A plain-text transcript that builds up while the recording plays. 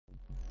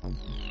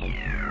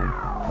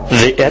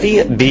The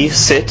Eddie B.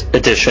 Sit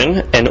edition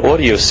and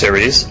audio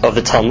series of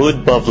the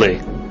Talmud Bavli.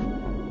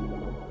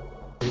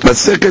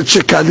 Masechet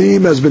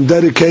Shekalim has been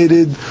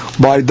dedicated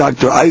by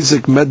Dr.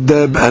 Isaac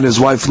Meddeb and his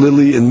wife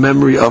Lily in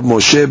memory of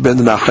Moshe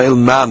ben Rachel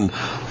Man.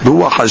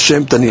 Ruach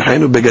Hashem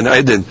Tanihenu Began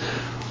Eden.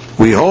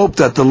 We hope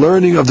that the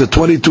learning of the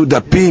 22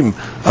 dapim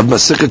of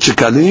Masechet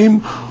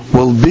Shekalim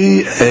will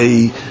be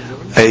a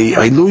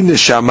Ilui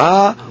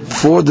Neshama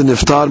for the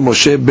Niftar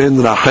Moshe ben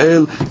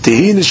Rachel.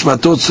 Tihi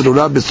Nishmatot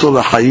Tzrura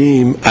B'Tzor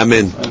HaChaim.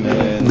 Amen.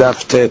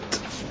 Daf Tet.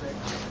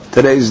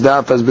 Today's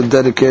daf has been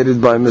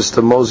dedicated by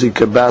Mr. Mosey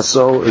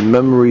Cabasso in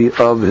memory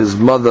of his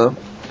mother,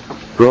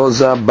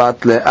 Rosa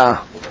Bat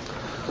Leah.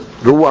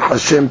 Ruach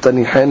Hashem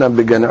Tanihena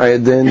Began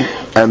Eden.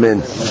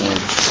 Amen.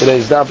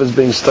 Today's daf is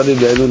being studied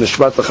by Elu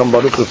Nishmat Lacham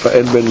Baruch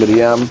Rafael ben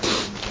Miriam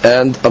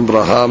and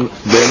Abraham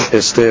ben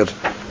Esther.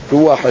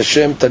 Ruach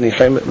Hashem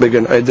Tanihena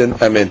Began Eden.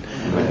 Amen.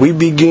 We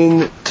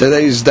begin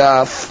today's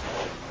daf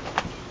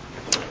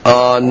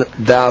on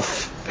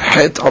daf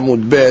Het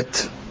Amud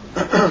Bet,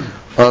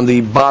 on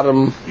the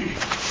bottom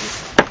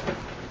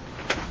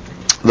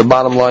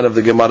line of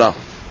the Gemara.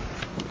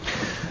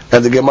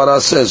 And the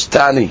Gemara says,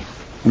 Tani,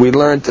 we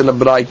learned in the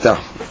Braita,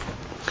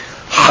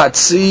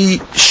 Hatzi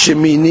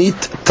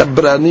Sheminit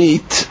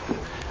Tabranit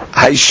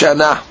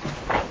Haishana.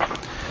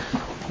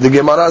 The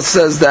Gemara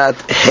says that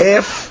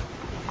half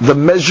the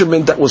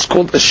measurement that was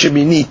called a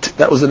Sheminit,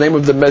 that was the name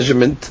of the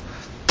measurement,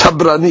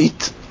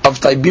 Tabranit, of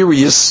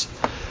Tiberius,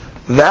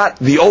 that,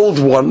 the old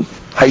one,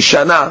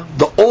 Haishana,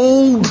 the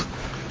old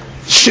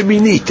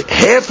Sheminit,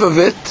 half of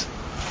it,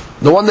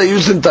 the one they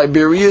used in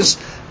Tiberius,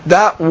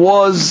 that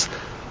was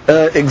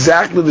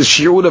exactly the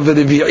Shiur of a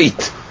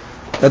Revi'it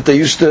that they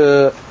used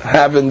to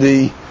have in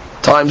the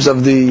times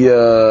of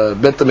the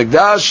Bet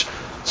HaMikdash.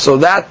 So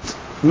that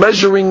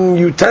measuring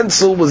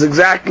utensil was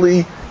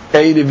exactly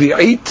a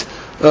Revi'it,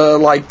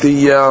 like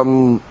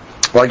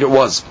it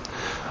was.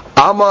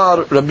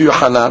 Amar Rabbi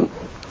Yochanan.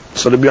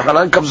 So Rabbi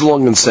Yochanan comes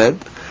along and said,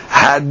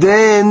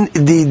 Haden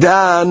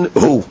Didan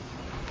Hu.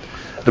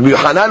 Rabbi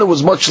Yochanan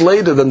was much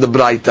later than the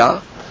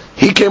Braita.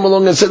 He came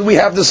along and said, we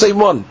have the same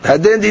one.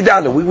 Haden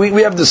Didan.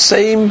 We have the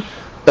same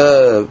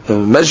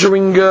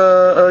measuring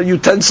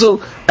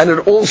utensil, and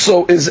it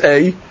also is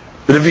a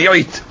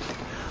Revi'it.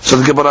 So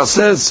the Gemara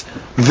says,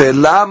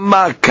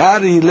 Velama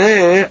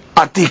karile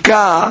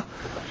atika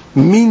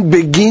min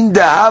begin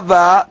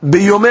dahava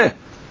beyomeh.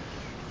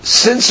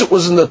 Since it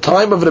was in the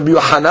time of Rabbi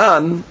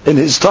Yochanan, in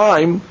his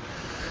time,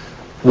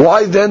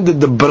 why then did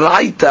the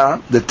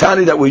Braita, the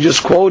Tani that we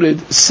just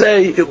quoted,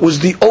 say it was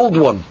the old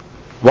one?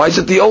 Why is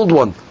it the old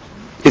one?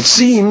 It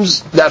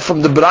seems that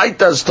from the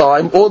Braita's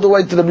time all the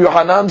way to Rabbi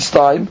Yohanan's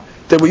time,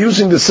 they were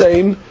using the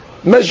same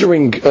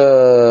measuring,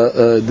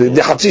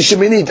 the Hatzi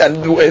Sheminit, and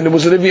it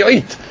was a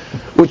Revi'it,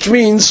 which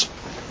means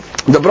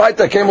the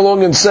Braita came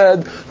along and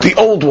said the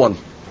old one.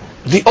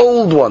 The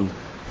old one.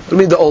 What do you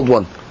mean the old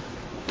one?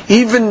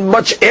 Even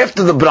much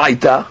after the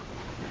Braita,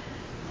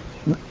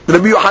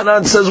 Rabbi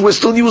Yochanan says we're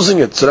still using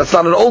it, so that's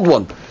not an old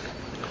one.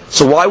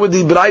 So why would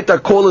the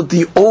Braita call it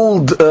the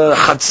old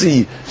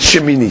Hatzi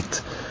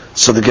Sheminit?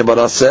 So the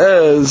Gemara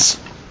says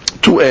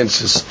two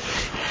answers.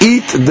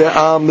 It de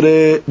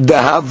amre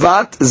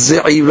dehavat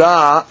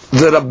ze'ira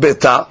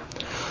v'rabbeta.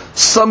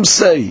 Some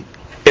say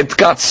it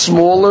got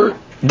smaller,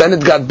 then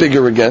it got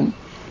bigger again,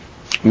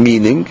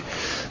 meaning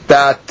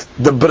that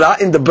in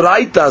the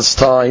Braita's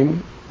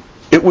time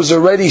it was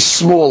already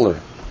smaller.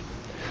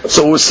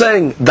 So we're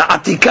saying the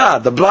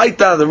Atika, the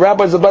Braita, the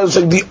rabbis of the Braita were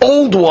saying the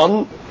old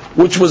one,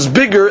 which was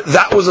bigger,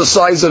 that was the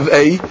size of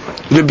a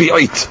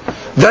Rebi'it.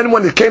 Then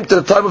when it came to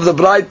the time of the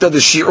Braita, the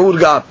Shiur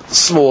got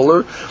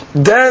smaller.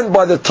 Then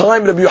by the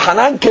time Rabbi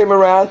Yochanan came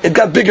around, it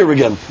got bigger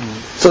again.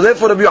 So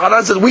therefore Rabbi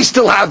Yochanan said, we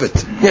still have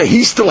it. Yeah,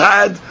 he still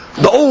had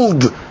the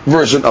old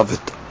version of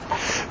it.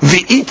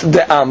 V'it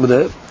de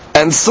amre,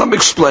 and some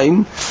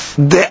explain,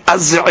 de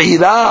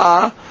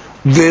az'ira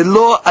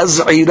velo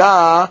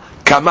az'ira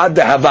kama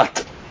de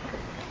havat.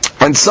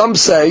 And some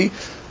say,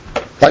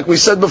 like we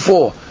said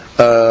before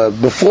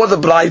the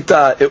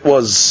Braita it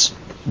was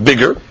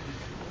bigger,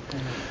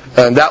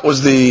 and that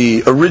was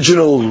the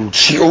original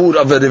shiur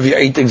of a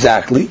Revi'it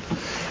exactly,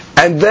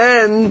 and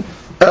then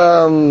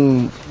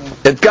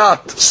it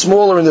got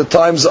smaller in the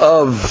times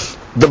of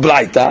the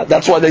Braita.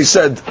 That's why they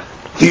said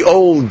the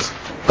old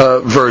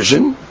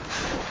version,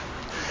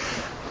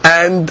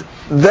 and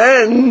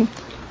then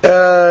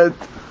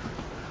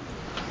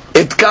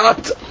it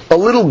got a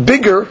little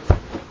bigger,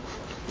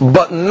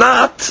 but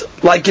not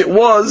like it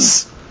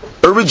was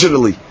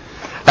originally.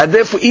 And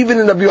therefore, even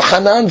in Rabbi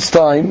Yohanan's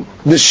time,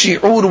 the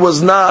shi'ur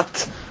was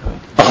not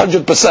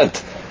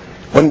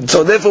 100%.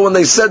 So therefore, when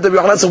they said that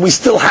Rabbi Yochanan said we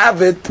still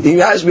have it, we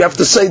have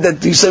to say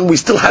that he's saying we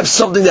still have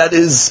something that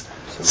is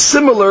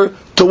similar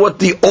to what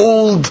the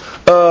old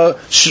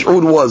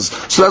shi'ur was.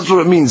 So that's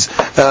what it means.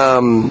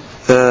 The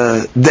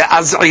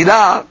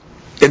az'ira,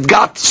 it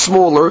got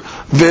smaller.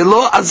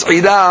 Velo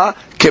az'ira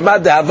kema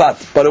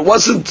dehavat, but it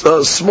wasn't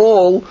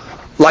small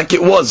like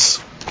it was.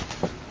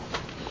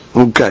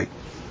 Okay.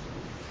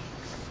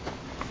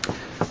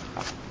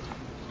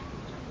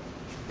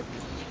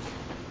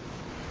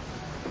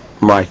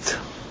 Right.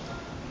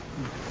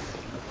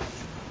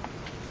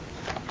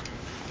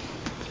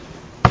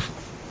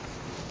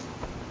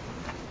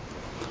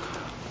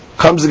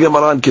 Comes the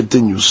Gemara and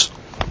continues.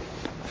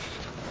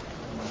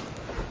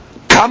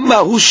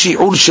 Kama hu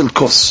shi'ur shel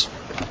kos.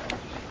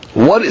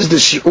 What is the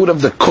shi'ur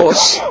of the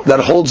kos that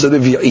holds the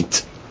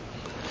revi'it?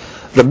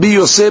 Rabbi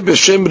Yosef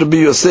b'shem Rabbi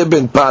Yosef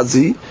ben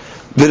Pazi,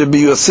 Rabbi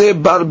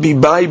Yosef bar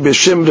Bibai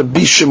b'shem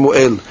Rabbi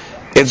Shemuel.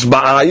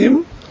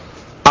 Etzba'ayim,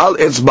 al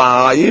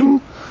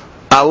etzba'ayim,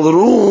 al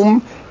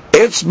rum,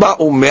 etzba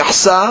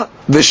u'mehsa,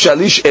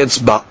 v'shalish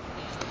etzba.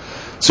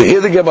 So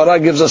here the Gemara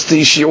gives us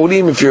the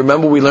shi'urim. If you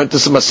remember, we learned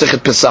this in Masechet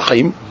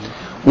Pesachim.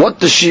 What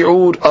the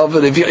shi'ur of a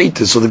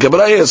revi'it is. So the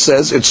Gemara here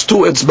says it's 2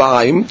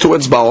 etzba'ayim, 2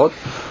 etzba'ot,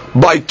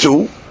 by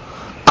 2,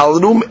 al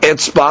rum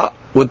etzba,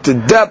 with the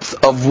depth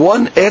of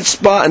 1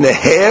 etzba and a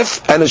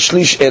half and a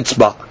shlish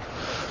etzba.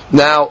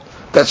 Now,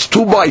 that's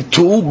 2 by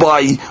 2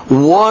 by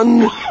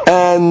 1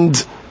 and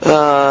 3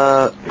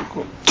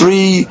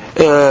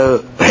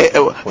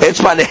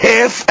 etzba and a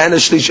half and a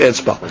shlish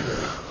etzba.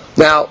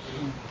 Now,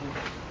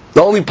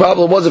 the only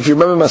problem was, if you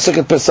remember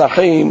Masechet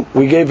Pesachim,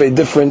 we gave a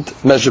different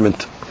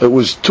measurement. It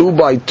was 2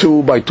 by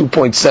 2 by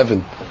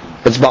 2.7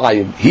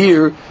 etzba'ayim.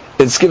 Here,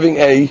 it's giving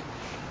a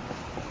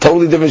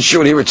totally different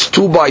shiur. Here it's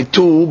 2 by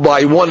 2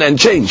 by 1 and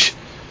change.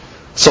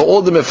 So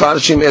all the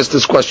mefarshim asked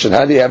this question: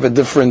 how do you have a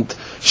different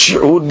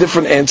shiur?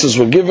 Different answers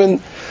were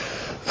given.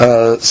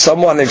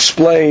 Someone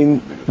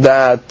explained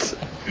that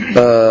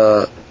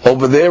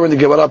over there in the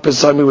Gemara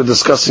Pesachim we were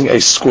discussing a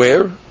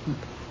square.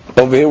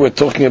 Over here we're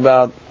talking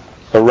about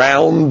a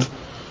round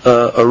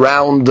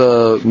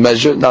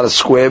measure, not a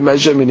square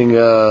measure, meaning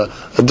a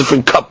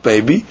different cup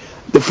maybe,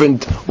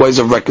 different ways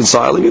of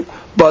reconciling it.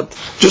 But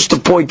just to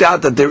point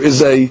out that there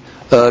is a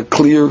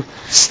clear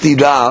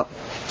stira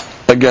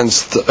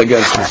against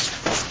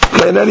this.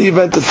 In any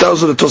event, it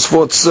tells you the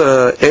Tosfot's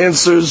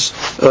answers.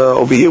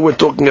 Over here we're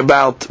talking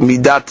about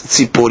midat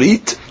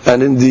tziporit,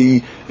 and in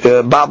the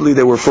Babli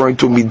they were referring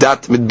to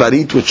midat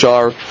midbarit, which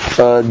are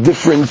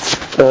different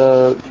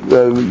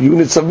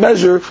units of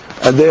measure,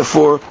 and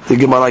therefore the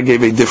Gemara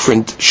gave a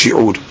different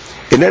shi'ur.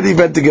 In any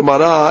event, the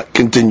Gemara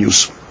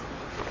continues.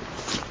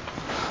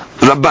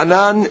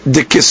 Rabbanan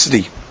de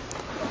Kisri,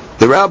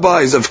 the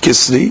rabbis of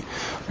Kisri,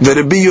 the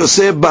Rabbi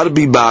Yosef bar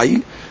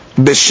Bibai,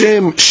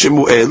 Beshem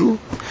Shemuel,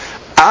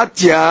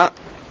 Atya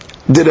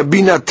de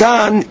Rabbi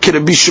Natan ke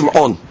Rabbi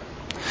Shimon.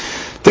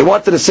 They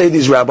wanted to say,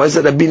 these rabbis,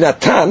 that Rabbi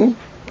Natan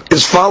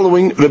is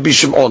following Rabbi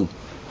Shimon.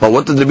 Well,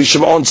 what did Rabbi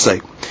Shimon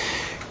say?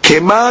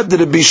 Kema de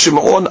Rabbi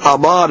Shimon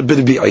amar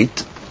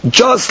birbi'it.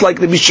 Just like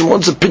Rabbi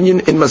Shimon's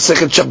opinion in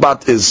Masechet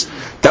Shabbat is,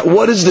 that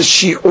what is the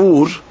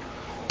shi'ur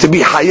to be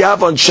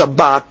hayav on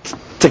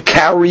Shabbat to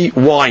carry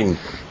wine?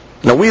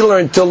 Now we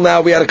learned till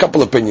now, we had a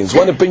couple opinions.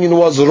 One opinion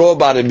was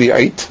Roba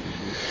Rabbi'it,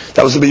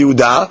 that was Rabbi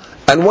Yehuda,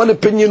 and one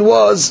opinion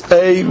was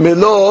a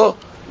Melo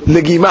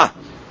Legima,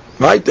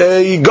 right?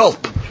 A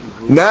gulp.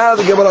 Now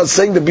the Gemara is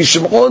saying that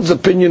Bishimon's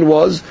opinion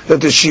was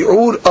that the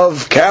shi'ur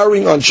of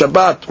carrying on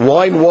Shabbat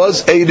wine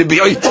was a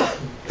Rabbi'it.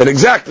 An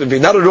exact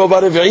Rabbi'it, not a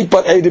Roba Rabbi'it,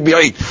 but a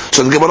Rabbi'it.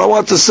 So the Gemara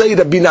wants to say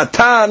that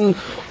Binatan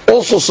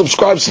also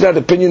subscribes to that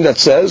opinion that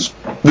says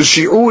the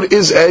shi'ur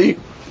is a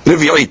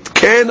Rabbi'it.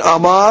 Ken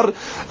Amar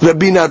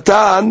Rabbi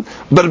Natan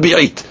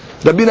Barbi'it.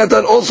 Rabbi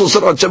Natan also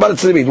said on Shabbat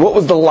it's Rabbi'it. What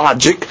was the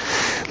logic?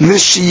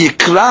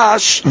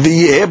 L'shiyikrash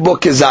v'yehebo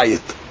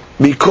kezayit.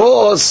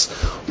 Because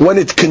when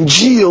it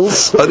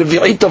congeals, a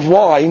Rabbi'it of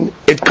wine,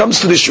 it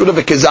comes to the shi'ur of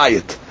a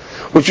kezayit.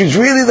 Which is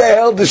really they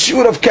held the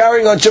shi'ur of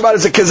carrying on Shabbat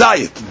as a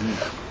kezayit.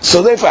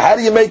 So therefore, how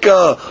do you make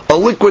a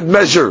liquid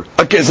measure,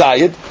 a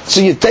kezayit?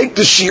 So you take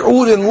the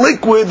shi'ur in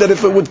liquid, that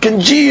if it would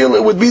congeal,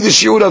 it would be the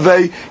shi'ur of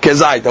a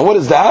kezayit. And what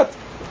is that?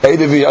 A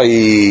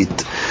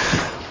Revi'it.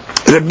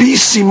 Rabbi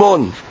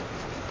Simon,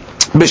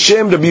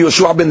 Beshem Rabbi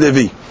Yoshua ben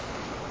Levi.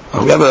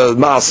 We have a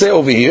maaseh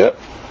over here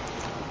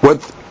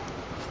with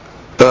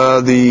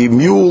the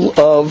mule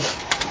of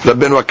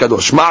Rabbeinu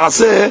HaKadosh.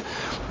 Maaseh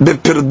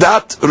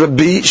bepirdat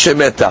Rabbi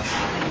Shemeta.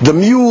 The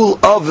mule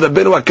of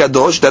Rabbeinu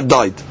HaKadosh that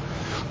died.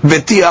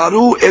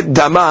 V'tiaru et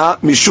dama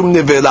mishum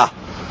nevela.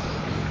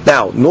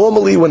 Now,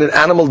 normally when an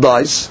animal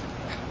dies,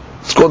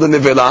 it's called a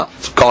nevela,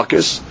 it's a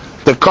carcass.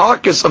 The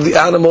carcass of the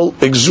animal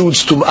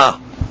exudes tum'ah,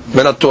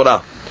 min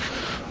Torah.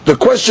 The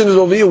question is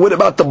over here, what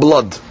about the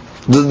blood?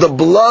 Does the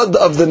blood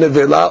of the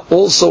nevela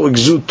also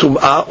exude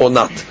tum'ah or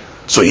not?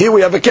 So here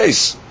we have a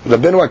case.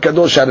 Rabbeinu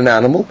HaKadosh had an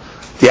animal,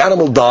 the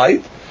animal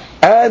died,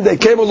 and they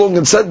came along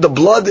and said the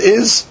blood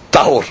is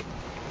tahor.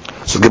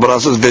 So the Gemara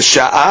says,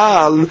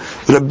 V'sha'al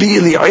Rabbi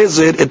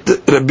Eliezer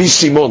et Rabbi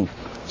Simon.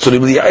 So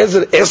Rabbi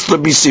Eliezer asked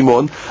Rabbi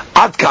Simon,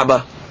 Ad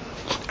kama,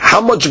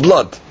 how much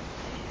blood?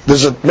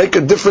 Does it make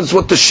a difference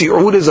what the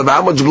shi'ur is of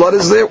how much blood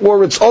is there,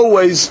 or it's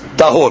always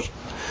tahor?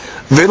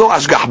 V'lo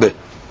ashgahbe.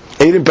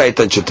 He didn't pay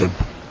attention to him.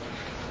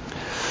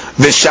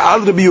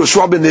 V'sha'al Rabbi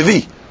Yoshua ben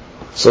Levi.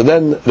 So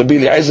then Rabbi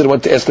Eliezer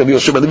went to ask Rabbi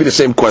Yoshua ben Levi the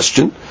same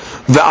question.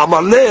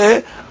 V'amar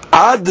leh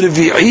ad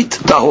revi'it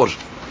tahor.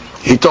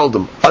 He told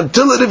him,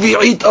 until a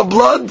revi'it of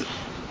blood,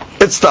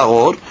 it's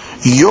tahor.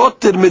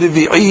 Yoter me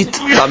revi'it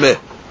tameh.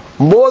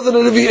 more than a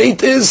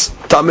revi'it is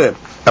tameh.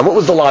 And what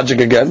was the logic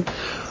again?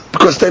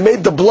 Because they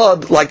made the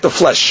blood like the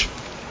flesh.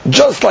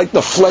 Just like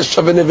the flesh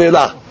of a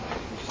nevela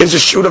is a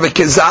shiur of a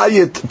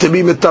kezayit to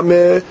be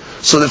metameh,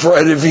 so therefore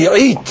a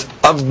revi'it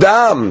of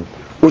dam,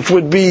 which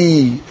would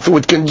be, if it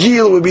would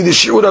congeal, it would be the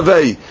shiur of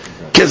a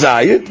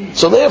kezayit.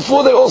 So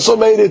therefore they also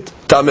made it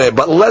tameh.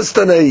 But less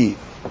than a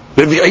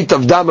revi'it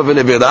of dam of a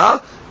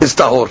nevela is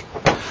tahor.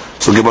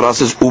 So Gemara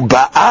says,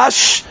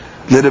 Uba'ash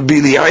le Rabbi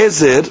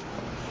Eliezer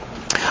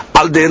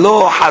al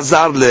delo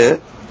hazar le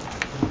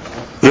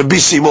Rabbi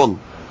Simon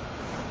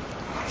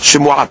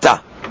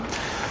Shemu'ata.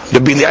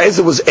 Rabbi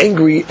Eliezer was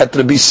angry at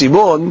Rabbi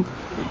Simon.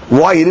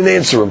 Why he didn't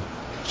answer him?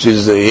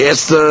 He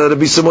asked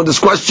Rabbi Simon this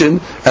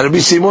question, and Rabbi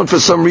Simon for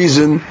some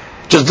reason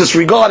just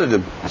disregarded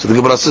him. So the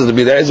Gemara says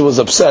Rabbi Eliezer was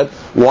upset.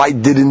 Why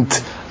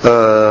didn't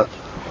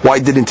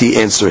he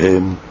answer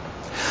him?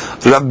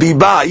 Rabbi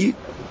Bai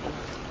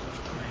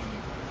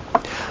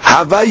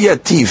Hava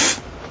Yatif.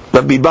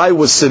 Rabbi Bai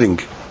was sitting.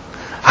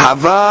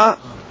 Hava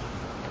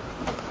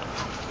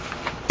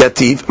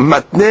Yatif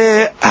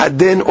Matne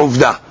Haden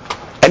Ovda.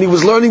 And he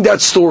was learning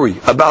that story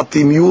about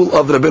the mule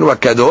of Rabbeinu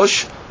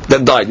HaKadosh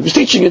that died. He was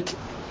teaching it.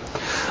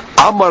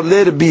 Amar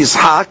le Rabbi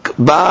Yishak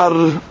bar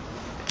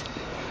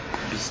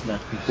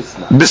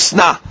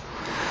Bisna.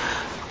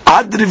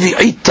 Ad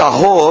Revi'it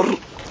Tahor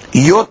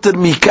Yoter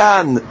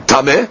Mikan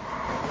Tameh.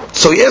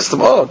 So he asked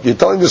him, you're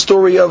telling the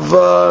story of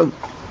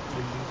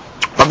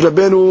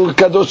Rabbeinu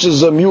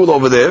Kadosh's mule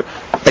over there,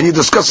 and you're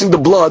discussing the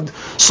blood.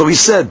 So he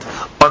said,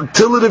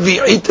 until a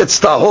revi'it it's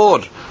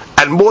tahor,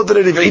 and more than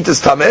a revi'it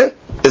is tameh.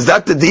 Is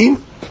that the deen?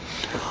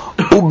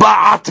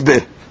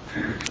 Uba'atbe.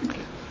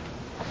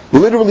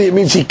 Literally, it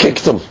means he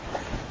kicked him,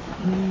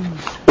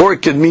 or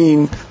it could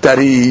mean that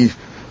he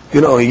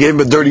gave him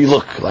a dirty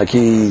look, like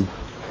he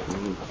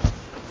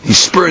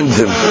spurned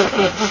him.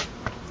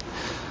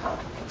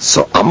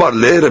 So Amar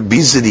le Rabbi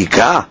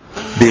Zedika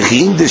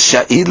begin de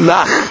sha'ir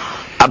lach.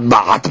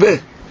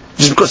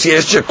 Just because he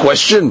asked you a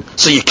question,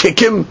 so you kick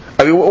him?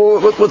 I mean,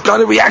 what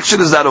kind of reaction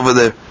is that over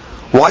there?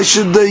 Why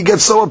should he get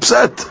so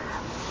upset?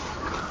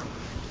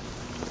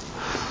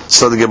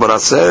 So the Gemara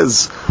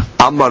says,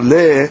 Amar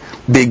le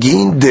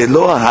begin de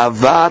lo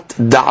havat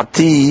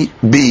da'ati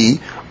bi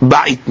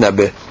ba'itna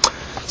be.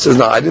 Says,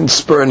 no, I didn't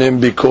spurn him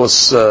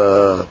because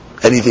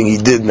anything he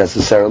did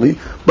necessarily,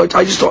 but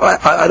I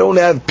don't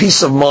have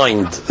peace of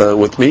mind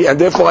with me, and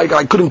therefore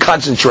I couldn't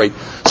concentrate.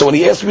 So when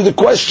he asked me the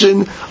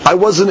question, I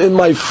wasn't in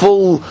my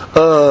full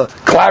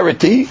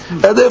clarity,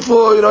 and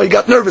therefore he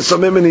got nervous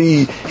from him and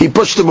he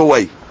pushed him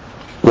away.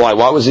 Why?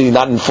 Why was he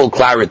not in full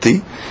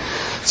clarity?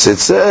 So it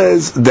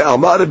says the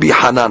Amar Rabbi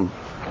Hanan.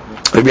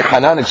 Rabbi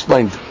Hanan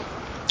explained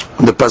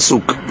the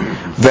pasuk,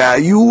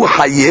 Ve'ayu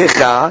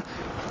hayecha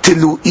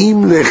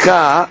teluim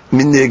lecha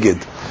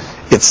mineged.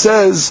 It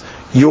says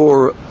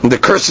the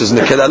curses in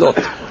the kelalot,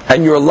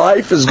 and your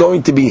life is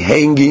going to be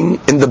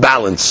hanging in the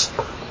balance.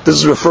 This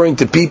is referring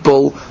to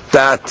people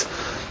that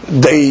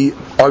they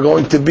are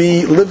going to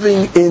be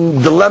living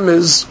in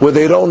dilemmas where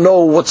they don't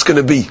know what's going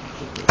to be,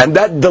 and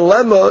that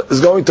dilemma is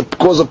going to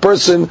cause a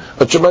person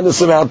a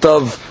tremendous amount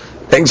of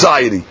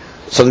anxiety.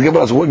 So the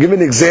Gemara says, give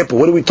an example.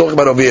 What are we talking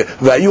about over here?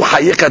 That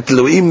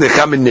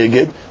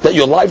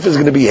your life is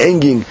going to be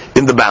hanging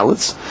in the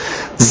balance.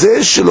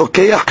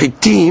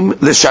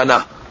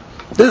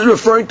 This is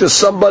referring to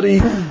somebody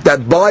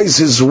that buys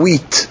his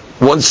wheat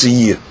once a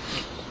year.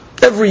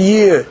 Every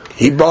year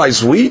he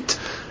buys wheat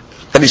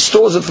and he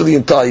stores it for the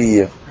entire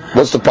year.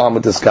 What's the problem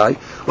with this guy?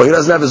 Well, he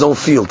doesn't have his own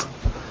field.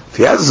 If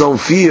he has his own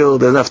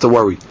field, he doesn't have to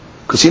worry,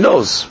 because he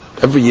knows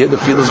every year the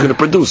field is going to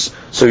produce.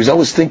 So he's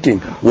always thinking,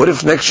 what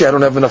if next year I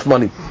don't have enough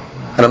money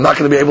and I'm not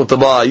going to be able to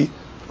buy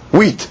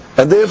wheat,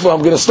 and therefore I'm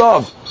going to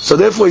starve? So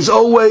therefore he's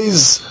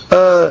always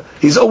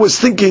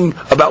thinking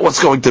about what's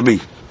going to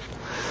be.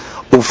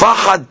 The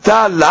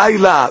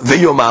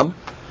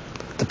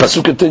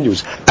pasuk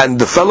continues, and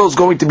the fellow is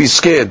going to be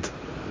scared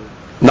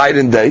night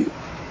and day.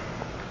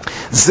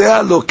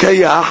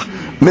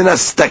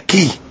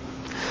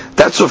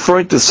 That's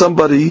referring to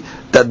somebody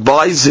that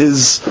buys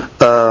his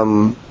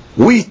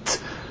wheat.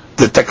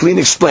 The Taklin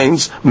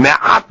explains,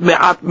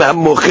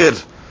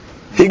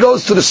 he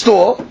goes to the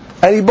store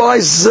and he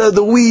buys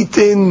the wheat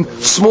in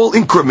small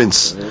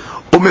increments.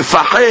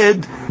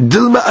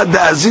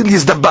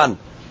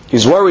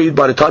 He's worried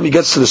by the time he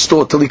gets to the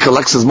store till he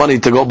collects his money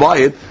to go buy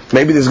it,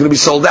 maybe there's going to be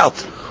sold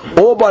out.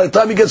 Or by the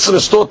time he gets to the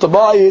store to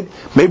buy it,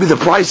 maybe the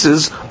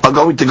prices are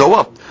going to go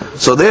up.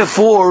 So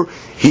therefore,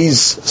 he's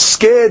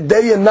scared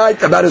day and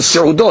night about his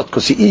seudot,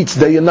 because he eats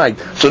day and night.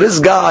 So this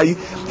guy,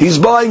 he's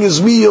buying his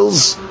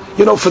meals,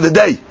 for the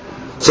day.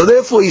 So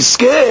therefore he's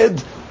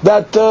scared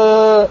that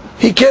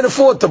he can't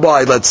afford to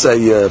buy, let's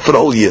say, for the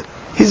whole year.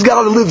 He's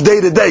got to live day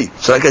to day.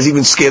 So that guy's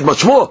even scared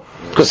much more,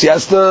 because he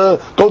has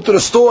to go to the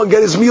store and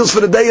get his meals for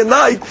the day and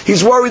night.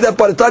 He's worried that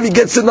by the time he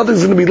gets it, nothing's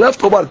going to be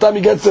left, or by the time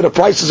he gets it, the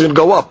price is going to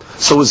go up.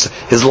 So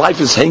his life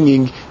is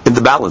hanging in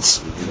the balance.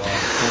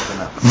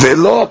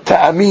 Velo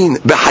ta'amin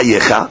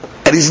b'hayecha,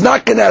 and he's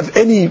not going to have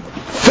any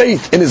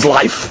faith in his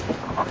life.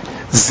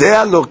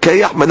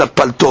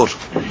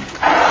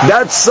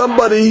 That's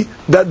somebody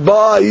that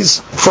buys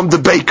from the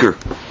baker,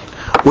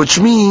 which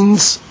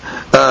means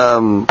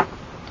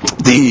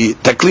the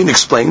Taklin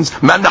explains,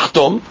 Man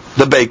Nachtom,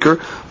 the baker,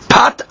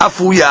 Pat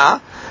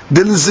Afuya,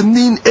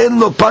 Delzimnin En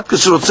Lo Pat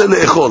Kashrotze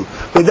Le'echol.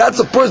 But that's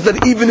a person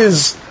that even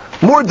is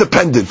more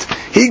dependent.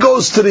 He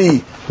goes to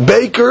the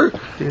baker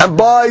and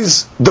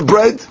buys the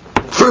bread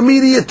for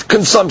immediate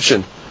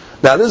consumption.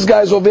 Now this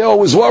guy's over there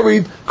always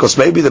worried because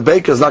maybe the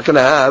baker is not going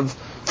to have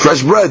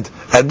fresh bread,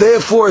 and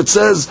therefore it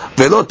says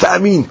Velo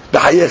Ta'amin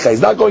B'Hayecha.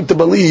 He's not going to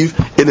believe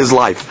in his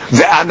life.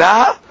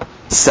 Ve'ana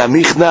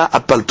Samichna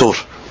Apaltor.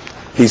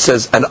 He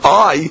says, and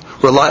I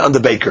rely on the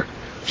baker.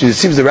 It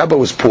seems the rabbi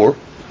was poor,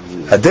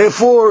 and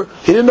therefore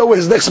he didn't know where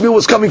his next meal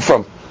was coming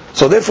from.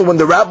 So therefore, when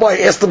the rabbi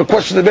asked him a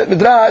question about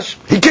Midrash,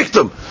 he kicked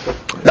him.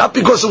 Not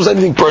because it was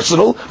anything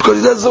personal, because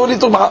he says, what are you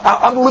talking about?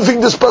 I'm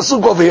living this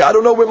pasuk over here. I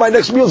don't know where my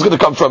next meal is going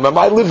to come from.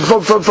 I live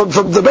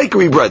from the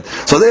bakery bread.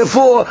 So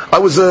therefore, I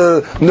was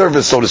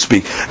nervous, so to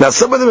speak. Now,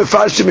 some of the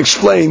Mefarshim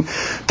explain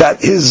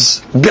that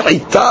his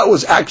bi'ita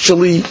was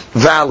actually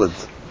valid.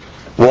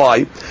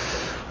 Why?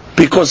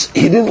 Because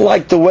he didn't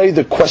like the way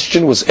the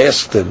question was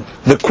asked him.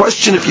 The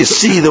question, if you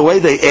see the way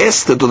they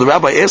asked it, or the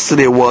rabbi asked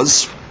it,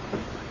 was,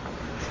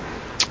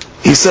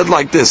 he said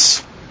like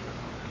this.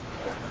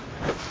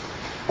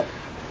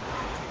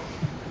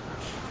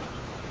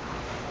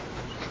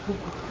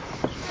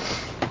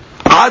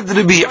 Ad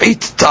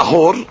revi'it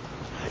tahor,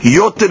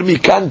 yoter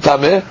mikan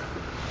tameh,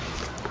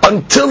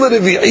 until a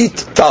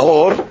revi'it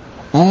tahor,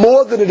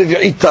 more than a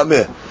revi'it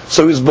tameh.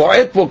 So he's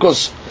bo'et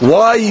because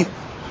why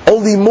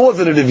only more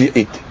than a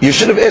revi'it? You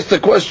should have asked the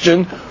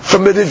question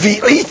from a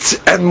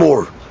revi'it and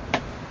more.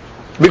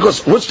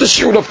 Because what's the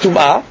shiur of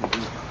tum'ah?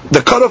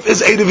 The cutoff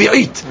is a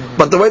revi'it.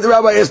 But the way the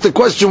rabbi asked the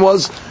question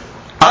was,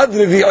 ad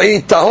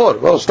revi'it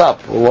tahor. Well,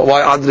 stop.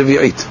 Why ad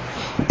revi'it?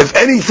 If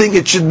anything,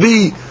 it should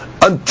be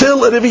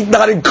until a revi'it,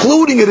 not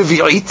including a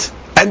revi'it,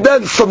 and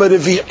then from a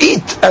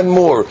revi'it and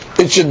more,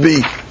 it should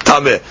be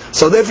tameh.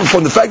 So therefore,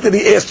 from the fact that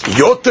he asked,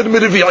 yoter mi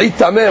revi'it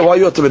tameh, why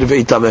yoter mi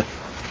revi'it tameh?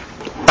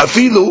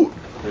 Afilu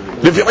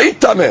revi'it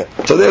tameh.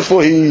 So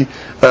therefore, he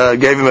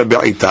gave him a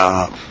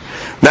bi'ita.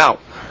 Now,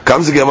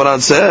 comes the Gemara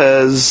and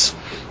says,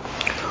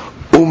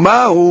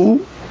 Umahu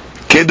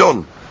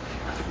kedon.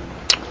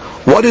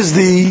 What is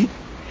the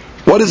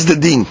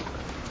deen?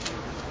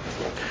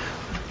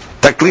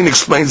 Taklin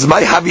explains,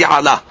 my havi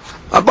ala.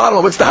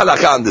 What's the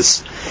halakha on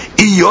this?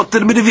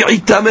 Iyoter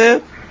mirvi'it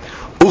tameh,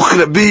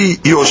 uchrabi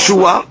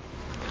Yoshua,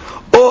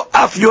 or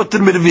af yoter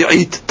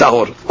mirvi'it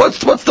tahor.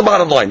 What's the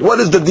bottom line?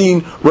 What is the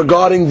deen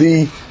regarding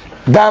the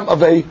dam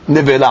of a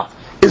nevela?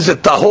 Is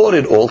it tahor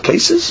in all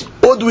cases,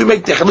 or do we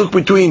make the haluk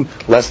between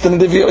less than a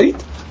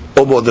revi'it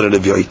or more than a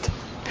revi'it?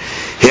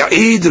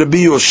 Ha'id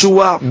Rabbi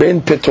Yoshua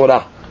ben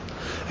Petorah.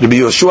 Rabbi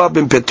Yoshua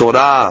ben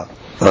Petorah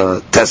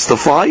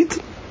testified,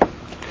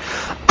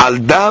 Al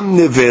dam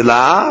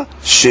nevela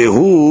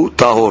shehu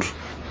tahor.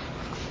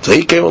 So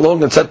he came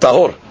along and said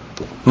tahor.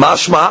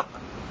 Mashma,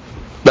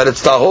 that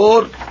it's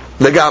tahor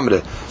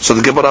legamre. So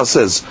the Gemara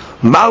says,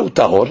 Ma'u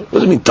tahor. What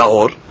does it mean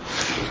tahor?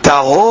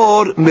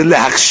 Tahor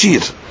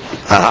milehakshir.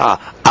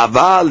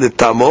 Aval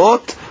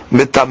letamot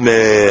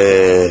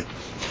metameh.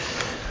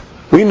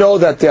 We know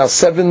that there are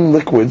 7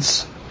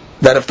 liquids,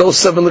 that if those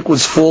 7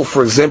 liquids fall,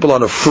 for example,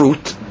 on a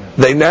fruit,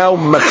 they now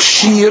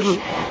makshir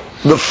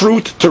the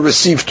fruit to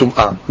receive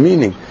tum'ah.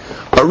 Meaning,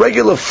 a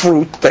regular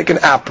fruit, like an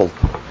apple,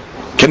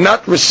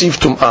 cannot receive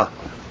tum'ah.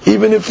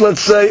 Even if, let's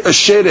say, a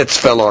sheretz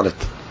fell on it.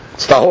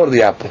 It's tahor,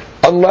 the apple.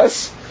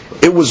 Unless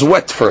it was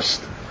wet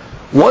first.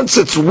 Once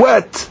it's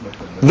wet,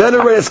 then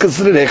it is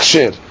considered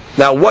hechsher.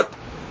 Now what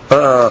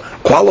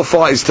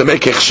qualifies to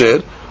make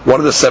hechsher? One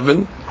of the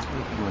 7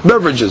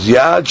 beverages.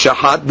 Yad,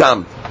 shahat,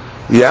 dam.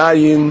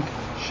 Yayin,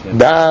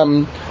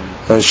 dam,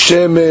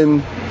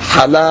 shemen,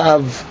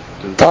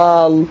 halav,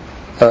 tal,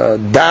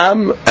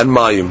 dam, and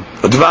mayim.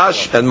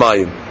 Dvash and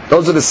mayim.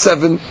 Those are the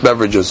 7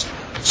 beverages.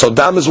 So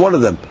dam is one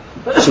of them.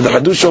 So the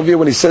Hadush over here,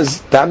 when he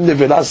says dam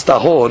nevilas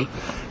tahor,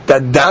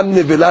 that dam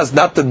nevilas is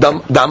not the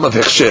dam of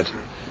hechsher.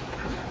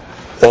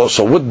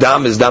 Also, what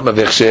dam is dam of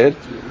hechsher?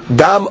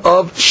 Dam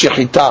of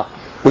shechita.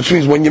 Which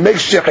means when you make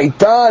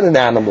shechita on an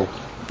animal,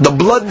 the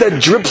blood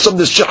that drips from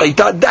the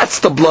shechita, that's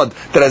the blood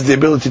that has the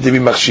ability to be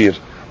machshir.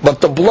 But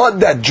the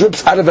blood that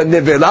drips out of a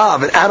nevela,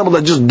 of an animal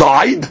that just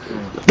died,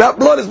 that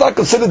blood is not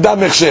considered dam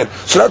hechsher.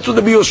 So that's what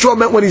the Yoshua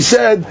meant when he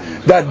said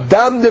that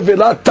dam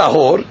nevela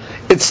tahor,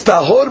 it's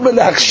tahor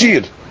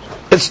melachshir.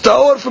 It's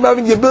tahor from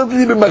having the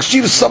ability to be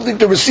machshir, something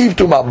to receive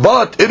tumah,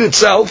 but it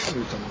itself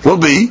will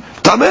be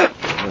tameh.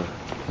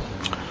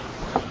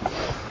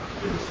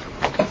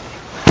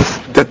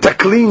 The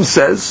Taklim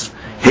says,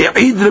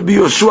 He'id Rabbi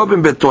Yoshua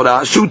ben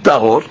Betorah, Shu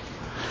tahor,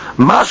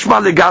 mashma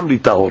legamri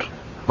tahor.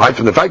 Right,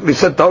 from the fact that he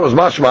said tahor was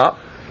mashma,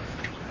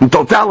 in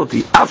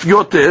totality, af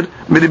yoter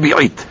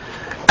miribi'it.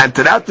 And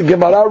to that the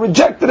Gemara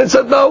rejected and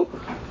said, no,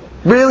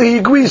 really he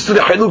agrees to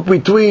the haluk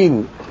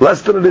between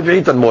less than a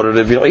revi'it and more a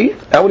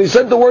revi'it. And when he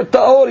said the word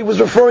tahor, he was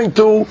referring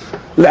to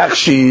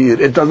lachshir.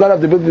 It does not have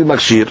the ability to be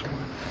makshir.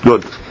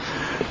 Good.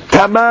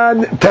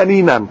 Taman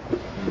taninan.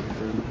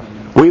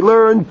 We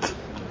learned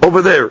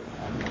over there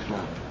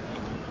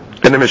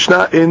in the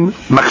Mishnah in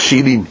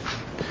Machshirin.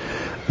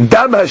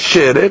 Dam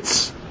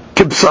hasheretz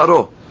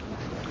kibsaro.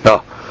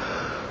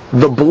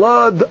 The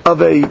blood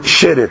of a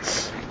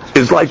sheretz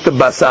is like the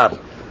basar.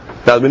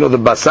 Now we know the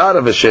basar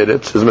of a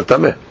sheretz is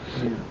metameh.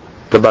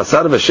 The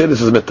basar of a sheretz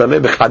is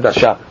metameh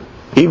b'chadasha.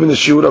 Even the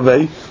shiur of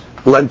a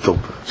lentil.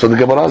 So the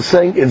Gemara is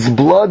saying its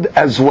blood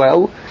as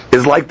well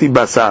is like the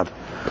basar.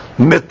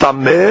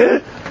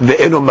 Metameh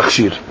ve'eno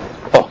machshir.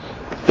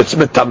 It's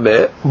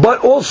metameh, but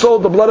also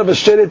the blood of a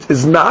sheretz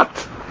is not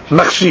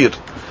machshir.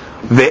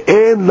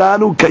 Ve'en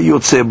lanu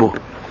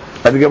kayotzebo.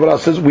 And the Gemara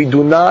says we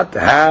do not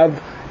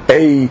have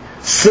a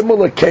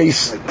similar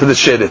case to the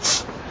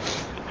sheretz.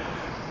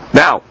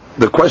 Now,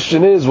 the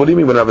question is, what do you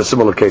mean we don't have a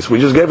similar case? We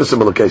just gave a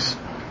similar case.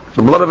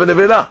 The blood of a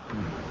nevela.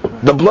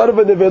 The blood of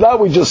a nevela,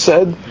 we just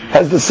said,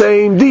 has the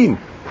same deen.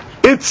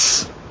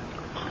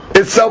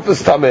 Itself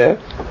is tameh,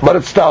 but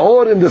it's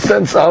tahor in the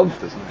sense of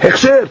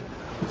hechsher.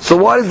 So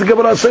why does the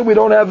Gemara say we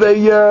don't have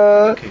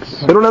a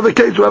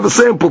case? We have a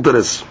sample to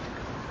this.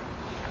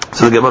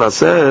 So the Gemara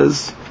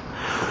says,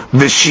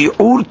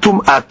 "V'shiur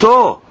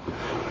tum'ato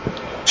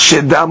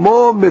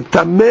shedamo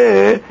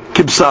metameh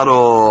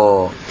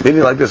kibsaro."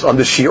 Meaning like this on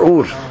the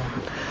shiur.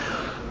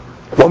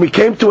 When we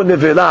came to a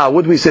nevela,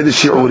 what do we say the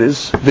shiur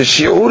is? The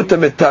shiur to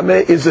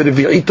metameh is a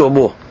revi'it or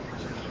more.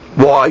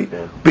 Why?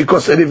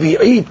 Because a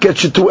revi'it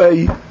gets you to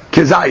a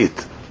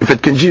kezayit if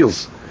it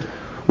congeals.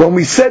 When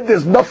we said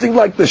there's nothing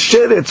like the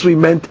sheretz, we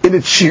meant in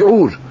its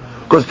shiur.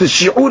 Because the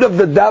shiur of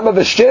the dam of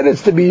a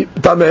sheretz to be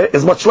tameh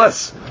is much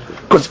less.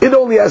 Because it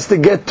only has to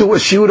get to a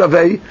shiur of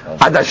a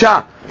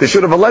adasha, the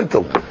shiur of a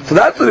lentil. So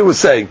that's what it was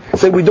saying.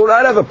 Saying we do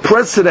not have a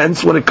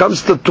precedence when it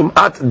comes to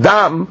tum'at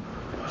dam,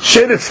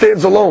 sheretz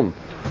stands alone.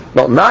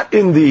 Now, not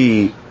in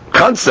the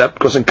concept,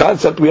 because in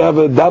concept we have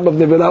a dam of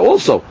nevela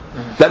also.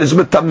 That is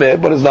metameh,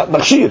 but it's not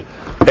machshir.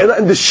 And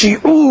in the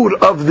shiur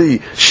of the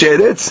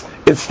sheretz,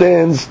 it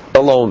stands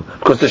alone.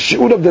 Because the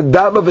shiur of the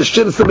dam of the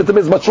sheretz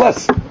is much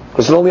less.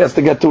 Because it only has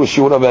to get to a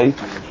shiur of a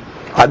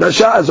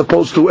adasha as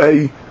opposed to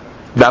a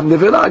dam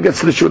nevela gets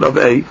to the shiur of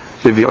a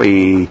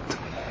revi'it.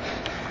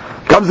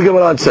 Comes the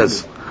Gemara and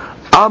says,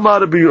 Amar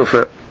Rabbi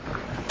Yosef.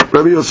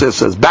 Rabbi Yosef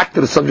says, back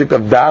to the subject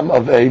of dam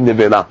of a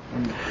nevela.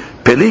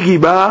 Peligi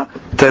ba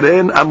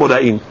teren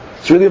amora'in.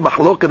 It's really a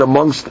mahloket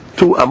amongst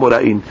two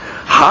amora'in.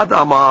 Had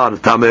amar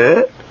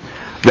tameh,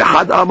 the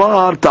had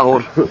amar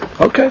tahor.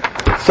 Okay.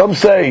 Some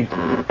say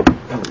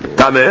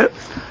tameh.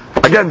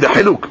 Again, the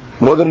hiluk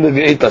more than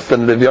revi'it, less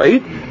than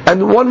revi'it.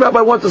 And one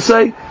rabbi wants to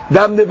say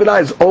dam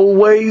nevela is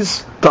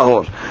always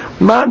tahor.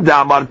 Man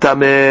damar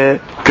tameh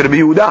Rabbi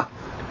Yehuda.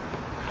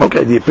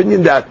 Okay, the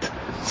opinion that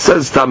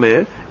says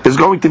tameh is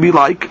going to be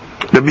like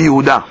Rabbi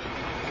Yehuda.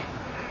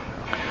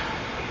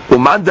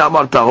 Uman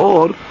damar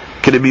tahor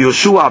Rabbi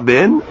Yoshua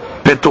ben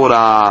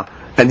Petora.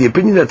 And the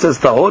opinion that says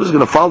tahor is going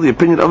to follow the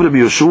opinion of Rabbi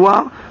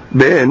Yoshua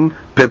ben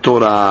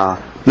Petora.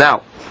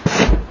 Now,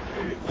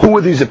 who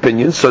are these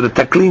opinions? So the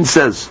Taklin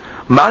says,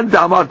 Man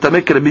damar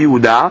tamek Rabbi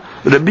Yehuda,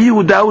 Rabbi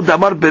Yehuda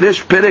damar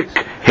beresh perek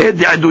hed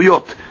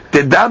aduyot,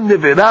 tedam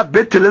nevera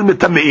bet hillel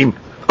metameim.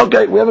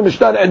 Okay, we have a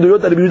Mishnah aduyot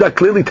that Rabbi Yehuda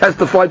clearly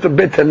testified from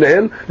bet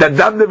hillel that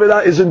dam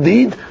nevera is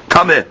indeed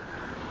tameh.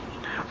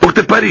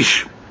 Ukte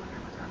parish.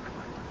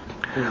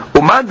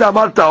 Uman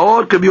damar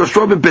tahor Rabbi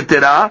Yoshua ben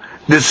Petera,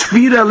 the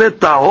sfira le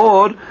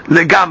tahor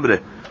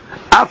legamre,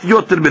 af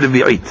yoter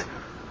berevi'it.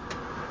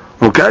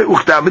 Okay,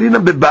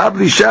 וכתאמרינם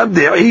בבבלי שם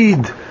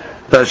דעיד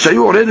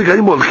שהיו עורי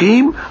נגלים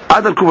הולכים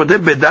עד על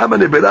קרובותיהם בדם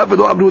הנבלה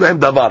ולא אמרו להם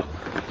דבר.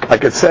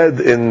 Like it said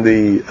in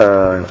the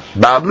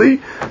Babli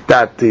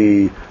that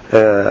the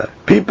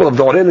people of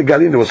the Orei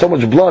Legalim, there was so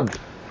much blood,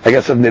 I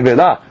guess of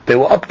Nevela, they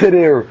were up to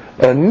their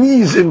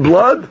knees in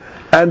blood,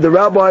 and the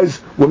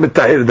rabbis were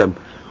mitahir them.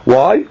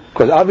 Why?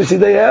 Because obviously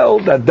they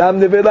held that dam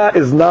Nevela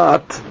is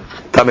not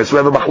tameh. So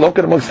we have a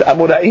machloket amongst the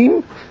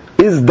Amoraim,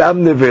 is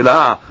dam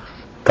Nevela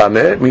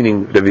tameh,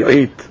 meaning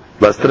revi'it,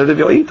 less than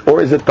revi'it,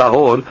 or is it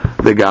tahor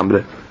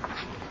legamre?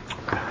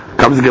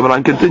 Comes the Gemara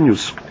and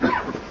continues.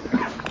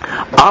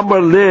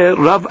 Amar le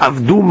Rav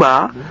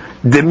Avduma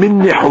de min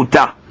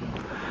Nehuta.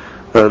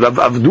 Rav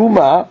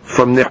Avduma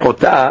from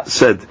Nehuta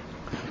said,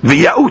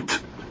 V'yaut.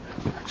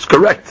 It's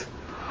correct.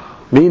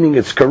 Meaning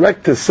it's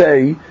correct to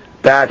say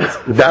that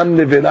dam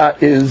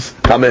nevela is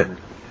tameh.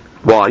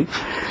 Why?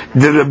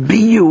 The Rabbi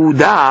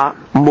Yehuda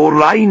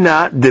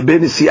moraina de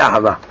ben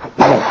Si'ahava.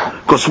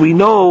 Because we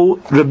know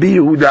Rabbi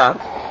Yehuda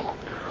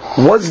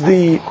was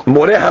the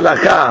moreh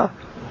halakha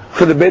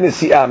for the ben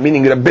Si'ah,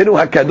 meaning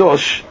Rabbeinu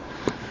HaKadosh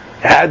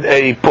had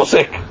a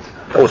posek.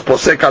 It was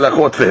posek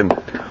halachot for him.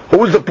 Who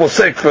was the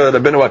posek for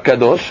Rabbeinu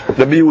HaKadosh?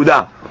 Rabbi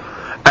Yehuda.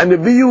 And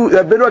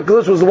Rabbeinu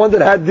HaKadosh was the one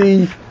that had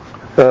the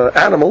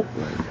animal,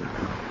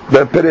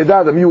 the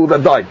pereda, the mule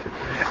that died.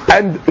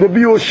 And Rabbi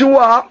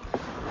Yoshua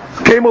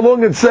came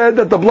along and said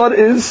that the blood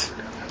is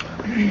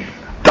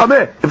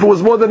tameh. If it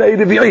was more than a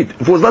revi'it.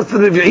 If it was less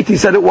than a revi'it, he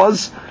said it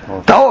was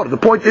tahor. The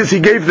point is he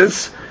gave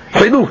this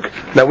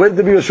hiluk. Now where did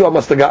Rabbi Yoshua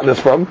must have gotten this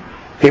from?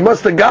 He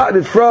must have gotten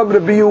it from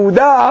Rabbi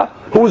Yehuda,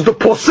 who was the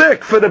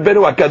posek for the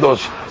Benu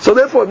HaKadosh. So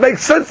therefore it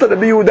makes sense that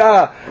Rabbi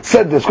Yehuda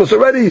said this, because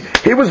already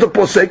he was the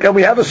posek, and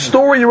we have a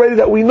story already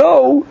that we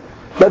know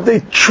that they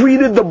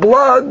treated the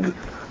blood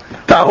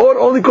tahor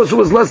only because it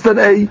was less than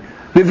a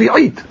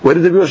Nevi'it. Where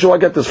did Rabbi Yoshua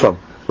get this from?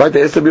 Right,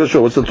 they asked Rabbi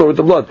Yoshua, what's the story with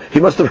the blood? He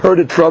must have heard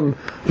it from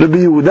Rabbi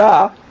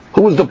Yehuda,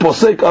 who was the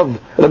posek of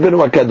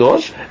Rabbeinu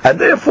HaKadosh, and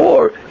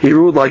therefore he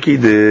ruled like he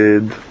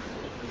did.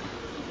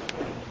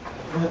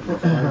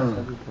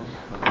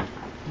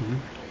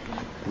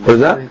 What is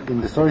that?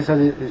 In the story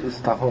said it's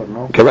tahor,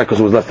 no? Correct, because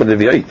it was less than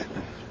Nevi'it.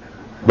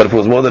 But if it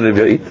was more than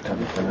Nevi'it,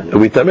 it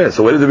would be tameh.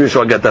 So where did Rabbi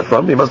Yoshua get that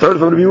from? He must have heard it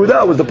from Rabbi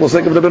Yehuda, who was the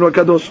posek of Rabbeinu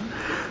HaKadosh.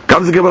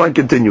 Comes the Gemara and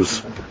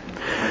continues.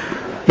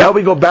 Now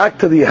we go back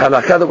to the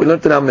halakha that we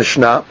learned in our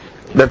Mishnah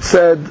that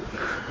said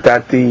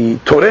that the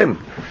torem,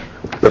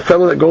 the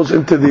fellow that goes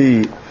into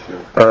the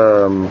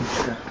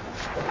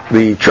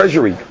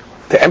treasury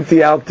to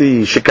empty out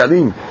the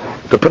shekalim,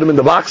 to put them in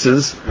the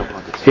boxes,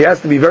 he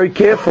has to be very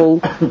careful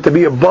to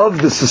be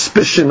above the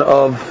suspicion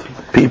of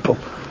people.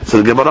 So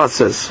the Gemara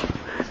says,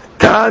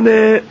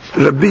 Tane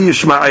Rabbi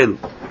Yishmael.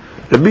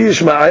 Rabbi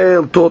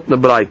Yishmael taught in the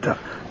Braita,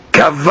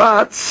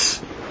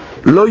 Kavatz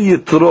lo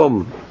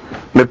yitrom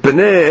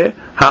mepnei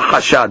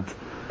hachashad.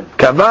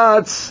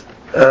 Kavatz,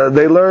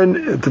 they learn,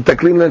 the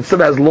Taklin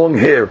instead has long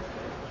hair.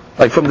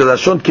 Like from the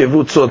Lashon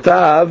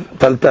Kevutzotav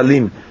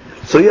Taltalim.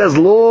 So he has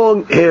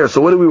long hair.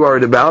 So what are we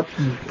worried about?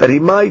 That he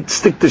might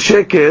stick the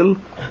shekel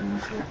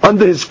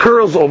under his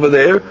curls over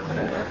there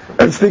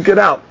and stick it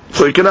out.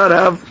 So he cannot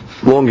have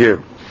long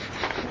hair.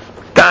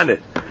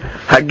 Tane.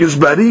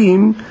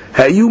 Hagizbarim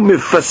hayu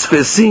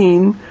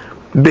mefasfesin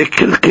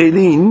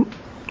bekilkelin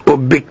or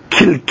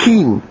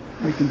bekilkin.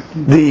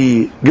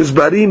 The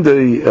Gizbarim,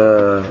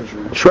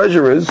 the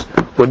treasurers,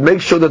 would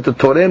make sure that the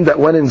torem that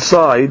went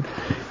inside,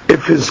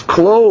 if his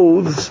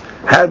clothes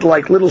had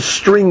like little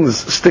strings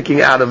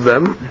sticking out of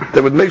them,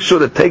 they would make sure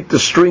to take the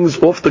strings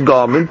off the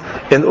garment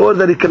in order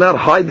that he cannot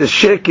hide the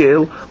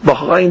shekel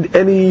behind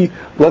any,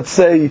 let's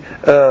say,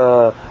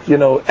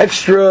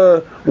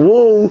 extra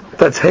wool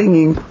that's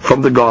hanging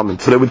from the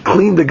garment. So they would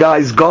clean the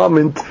guy's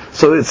garment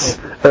so it's,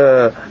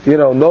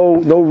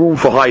 no room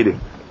for hiding.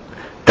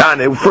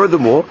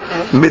 Furthermore,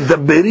 they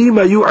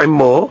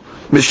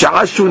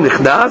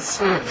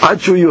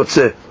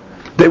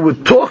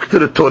would talk to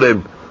the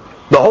torem.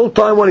 The whole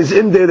time when he's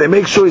in there, they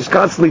make sure he's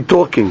constantly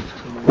talking.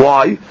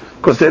 Why?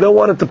 Because they don't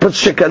want him to put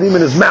shekalim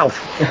in his mouth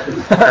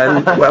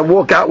and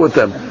walk out with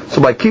them.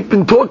 So by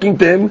keeping talking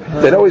to him,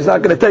 they know he's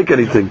not going to take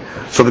anything.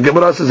 So the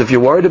Gemara says, if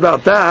you're worried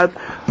about that,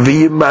 why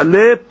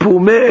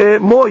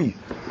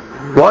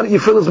don't you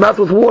fill his mouth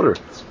with water?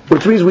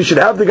 Which means we should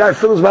have the guy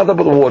fill his mouth up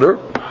with water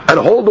and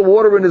hold the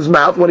water in his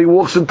mouth when he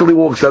walks until he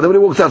walks out. Then when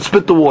he walks out,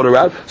 spit the water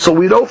out. So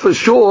we know for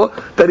sure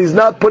that he's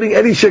not putting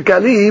any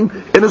shekalim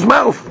in his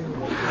mouth.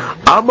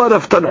 Amar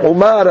Rav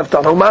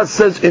Tanhuma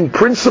says, in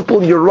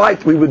principle, you're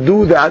right, we would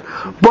do that,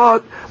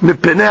 but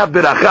mipnei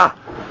beracha.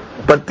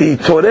 But the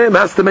torem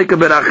has to make a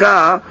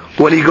beracha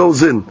when he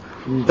goes in.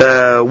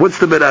 What's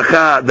the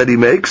beracha that he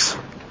makes?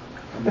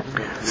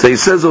 So he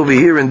says over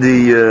here in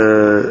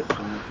the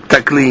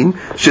taklin,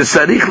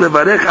 shesarich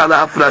levarech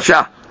ala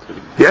hafrasha.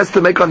 He has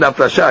to make on the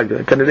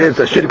hafrasha. Can it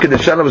answer? Shir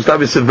kedeshana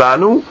v'stavi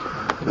sivanu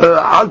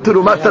al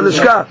terumat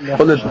halishka.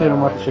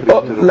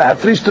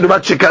 Lahafrish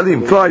terumat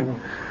shekalim. Fine.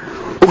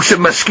 Right,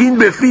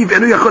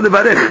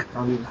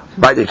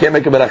 you can't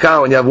make a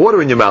beracha when you have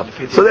water in your mouth.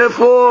 So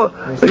therefore,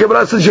 the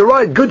Gemara says, you're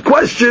right, good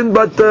question,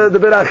 but the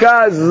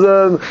beracha is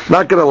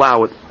not going to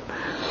allow it.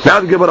 Now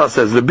the Gemara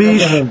says,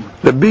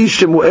 Rabbi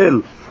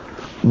Shemuel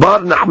bar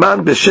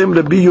Nachman b'shem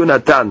Rabbi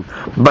Yonatan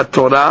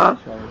b'Torah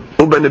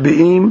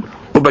u'b'Nebi'im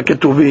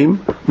u'b'Ketuvim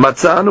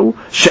מצאנו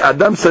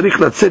שאדם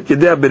צריך לצאת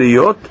ידי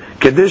הבריות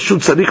כדי שהוא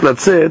צריך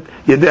לצאת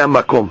ידי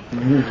המקום.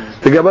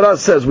 The Gemara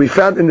says, we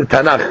found in the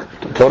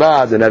Tanakh,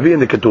 Torah, the Navi,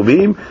 and the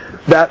Ketuvim,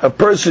 that a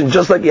person,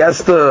 just like he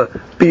has to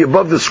be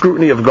above the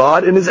scrutiny of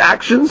God in his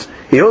actions,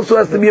 he also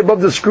has to be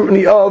above the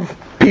scrutiny of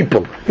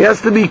people. He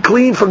has to be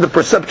clean from the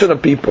perception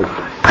of people.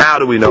 How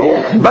do we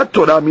know? But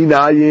Torah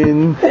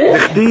minayin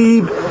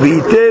nechtiv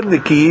v'item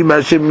nekiim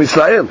Hashem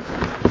Yisrael.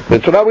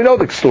 In Torah we know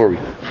the story.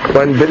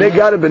 When Bnei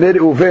Gad and Bnei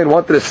Reuven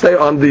wanted to stay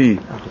on the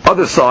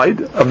other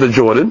side of the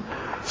Jordan,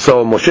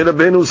 so Moshe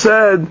Rabbeinu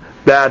said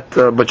that,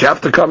 but you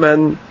have to come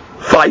and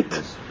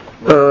fight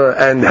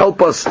and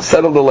help us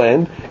settle the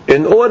land,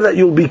 in order that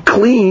you'll be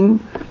clean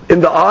in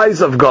the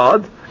eyes of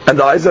God and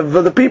the eyes of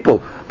the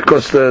people.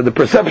 Because the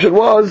perception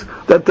was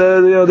that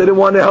they didn't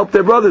want to help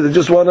their brothers; they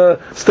just want to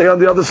stay on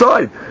the other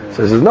side.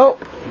 So he says, no,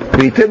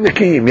 you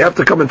have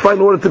to come and fight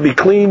in order to be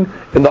clean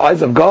in the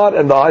eyes of God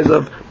and the eyes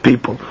of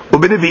people.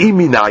 Where do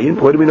we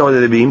know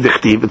the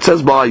Nevi'im? It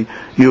says by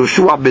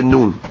Yoshua ben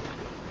Nun,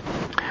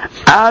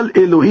 Al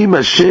Elohim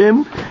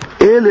Hashem,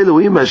 El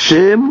Elohim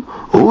Hashem,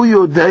 Hu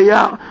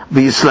Yodea,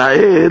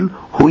 V'Yisrael,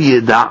 Hu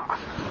Yeda.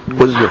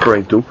 What is it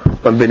referring to?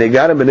 When Bnei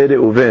Gad and Bnei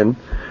Reuven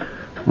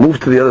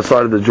moved to the other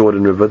side of the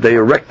Jordan River, they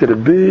erected a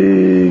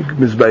big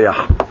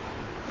mizbeach.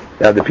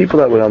 Now the people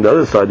that were on the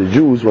other side, the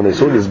Jews, when they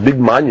saw this big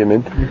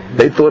monument,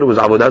 they thought it was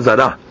Avodah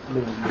Zarah.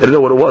 They didn't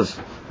know what it was.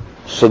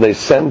 So they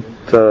sent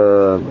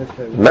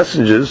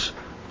messengers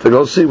to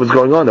go see what's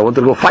going on. They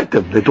wanted to go fight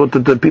them. They thought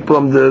that the people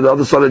on the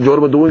other side of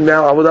Jordan were doing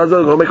now Avodah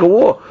Zarah, going to make a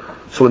war.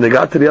 So when they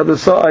got to the other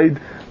side,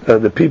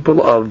 the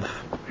people of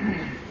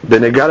the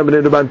Negarim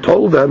and Ereban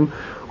told them,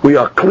 we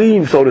are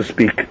clean, so to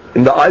speak,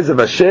 in the eyes of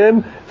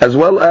Hashem as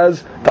well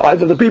as the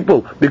eyes of the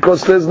people,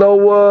 because there's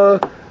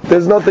nothing.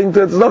 Look,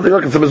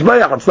 it's a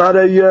mizbeach.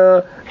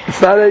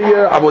 It's not a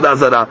avodah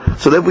zarah.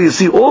 So therefore, you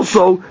see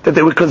also that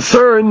they were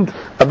concerned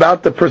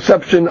about the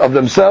perception of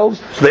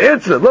themselves. So they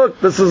answered, look,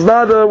 this is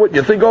not what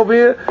you think over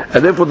here,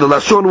 and therefore the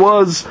lashon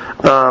was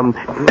el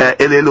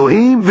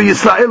Elohim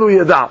v'Yisraelu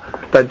yada,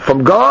 that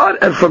from God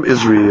and from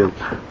Israel.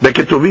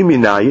 Beketuvim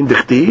minayin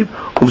dichtiv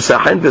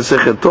umsachen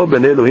v'sechelto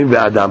ben Elohim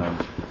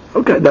ve'Adam.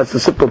 Okay, that's the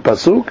simple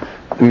pasuk,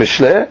 the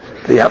Mishnah.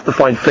 That you have to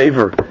find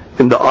favor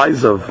in the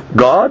eyes of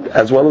God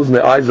as well as in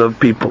the eyes of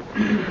people.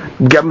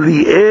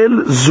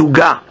 Gamliel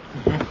Zuga.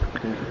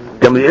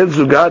 Gamliel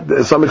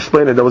Zuga, some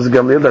explain it, there was a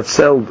Gamliel that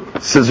sold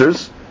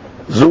scissors.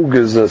 Zug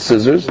is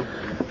scissors.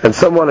 And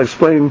someone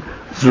explained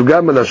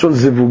Zuga melashon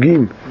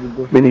zivugim,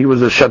 meaning he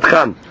was a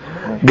shatchan.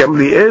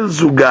 Gamliel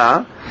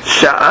Zuga,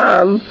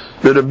 Sha'al,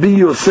 Rabbi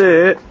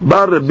Yosef,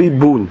 Bar Rabbi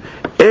Bun.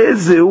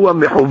 Ezehu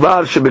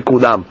ha-mechuvar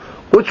shebekudam.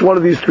 Which one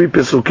of these three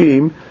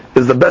Pesukim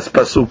is the best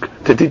pasuk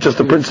to teach us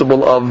the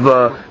principle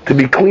of to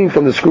be clean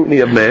from the scrutiny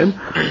of man?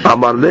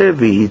 Amar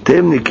Levi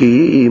hitem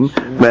nikiyim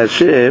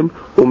me'Hashem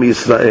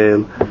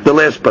u'miYisrael. The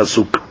last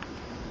pasuk.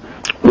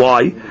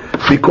 Why?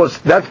 Because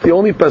that's the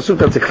only pasuk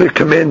that's a clear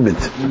commandment.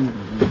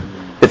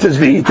 It says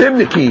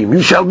v'hitem nikiyim,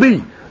 you shall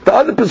be. The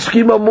other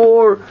pasukim are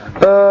more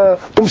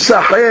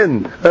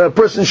umsachen, a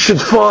person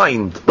should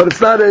find, but it's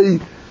not a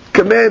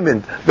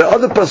commandment. The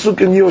other pasuk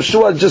in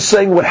Yoshua is just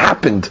saying what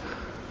happened,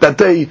 that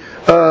they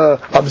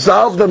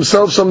absolved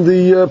themselves from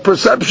the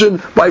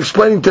perception by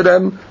explaining to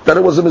them that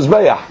it was a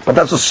mizbeach. But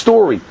that's a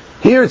story.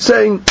 Here it's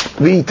saying,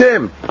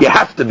 v'item, you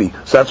have to be.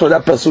 So that's why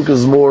that pasuk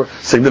is more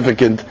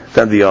significant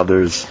than the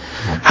others.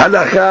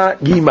 Halacha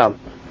Gimal.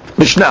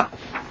 Mishnah.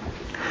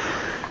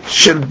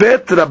 של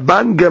בית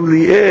רבן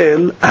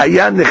גמליאל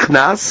היה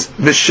נכנס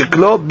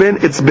ושקלו בין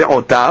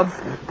אצבעותיו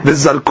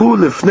וזרקו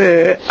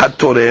לפני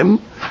התורם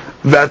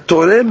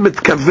והתורם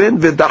מתכוון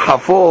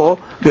ודחפו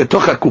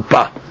לתוך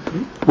הקופה.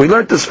 We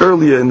learned this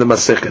earlier in the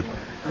Masechet.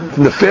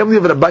 In the family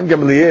of Rabban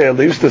Gamliel,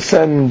 they used to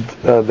send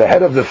the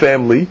head of the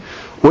family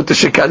with the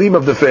Shekalim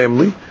of the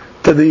family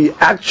to the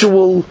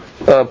actual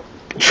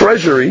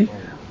treasury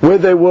where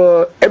they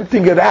were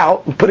emptying it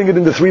out and putting it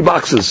into 3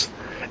 boxes.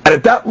 And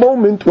at that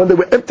moment, when they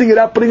were emptying it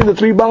out, putting it in the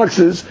 3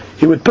 boxes,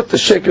 he would put the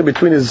shekel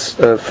between his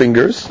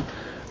fingers. He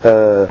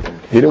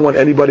didn't want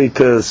anybody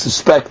to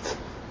suspect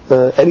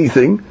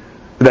anything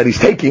that he's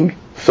taking.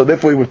 So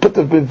therefore he would put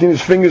between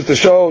his fingers to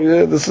show,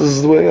 this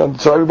is the way,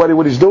 show everybody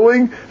what he's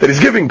doing, that he's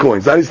giving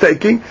coins, that he's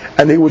taking,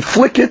 and he would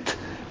flick it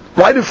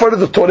right in front of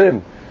the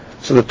Torem.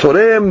 So the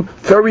Torem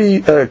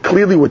very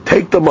clearly would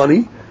take the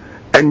money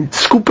and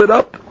scoop it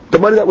up, the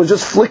money that was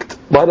just flicked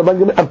by the Rabban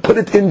Gamliel, and put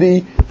it in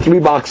the 3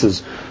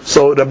 boxes.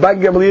 So the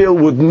Rabban Gamliel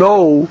would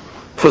know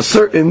for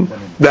certain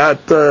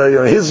that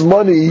his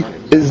money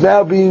is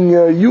now being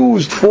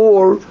used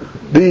for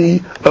the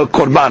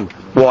korban.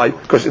 Why?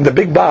 Because in the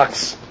big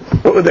box,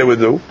 what they would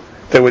do?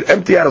 They would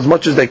empty out as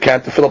much as they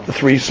can to fill up the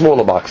 3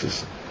 smaller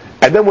boxes.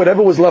 And then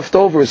whatever was left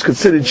over is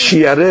considered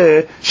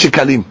shiareh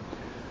shekalim.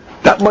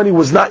 That money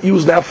was not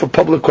used now for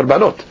public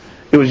korbanot.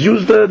 It was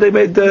used, they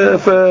made for,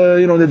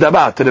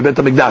 nedabat, to the Beit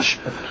HaMikdash.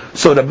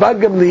 So the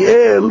Rabban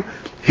Gamliel,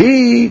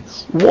 he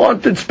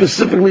wanted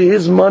specifically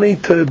his money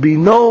to be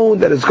known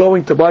that it's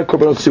going to buy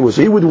korbanot siur.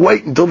 So he would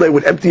wait until they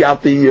would empty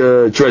out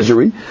the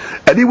treasury,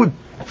 and he would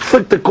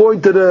flick the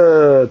coin to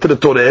the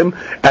Torem,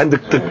 and the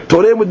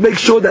Torem would make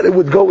sure that it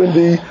would go in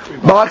the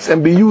box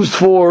and be used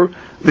for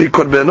the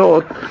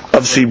korbanot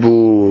of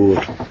Sibur.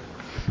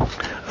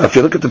 If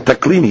you look at the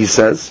Taklin, he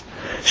says,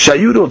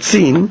 שהיו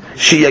רוצים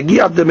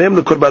שיגיע דמם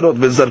לקורבנות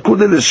וזרקו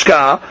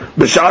ללשכה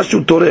בשעה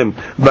שהוא תורם,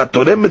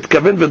 והתורם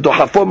מתכוון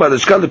ודוחפו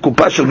מהלשכה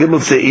לקופה של ג'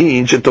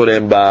 סעין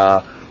שתורם בה.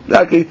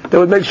 They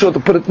would make sure to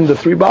put it in the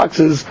 3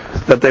 boxes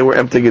that they were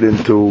emptying it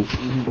into.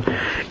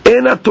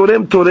 אין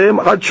התורם תורם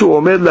עד שהוא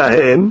אומר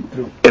להם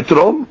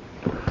אתרום.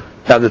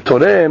 Now the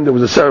Torem, there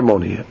was a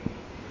ceremony here.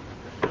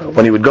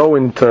 When he would go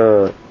in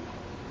to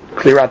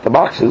clear out the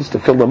boxes, to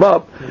fill them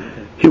up,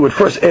 he would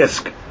first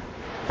ask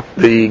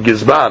the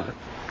Gizbar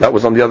that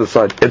was on the other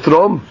side,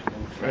 Etrom,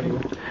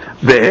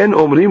 Vehen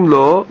omrim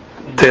lo,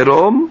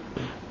 Terom,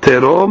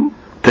 Terom,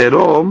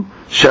 Terom,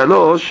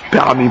 Shalosh,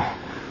 Pe'amim.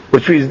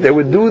 Which means they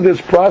would do this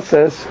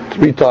process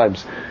 3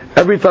 times.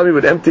 Every time he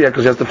would empty it,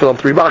 because he has to fill up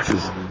 3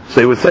 boxes.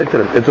 So he would say to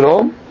them,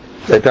 Etrom,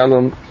 they tell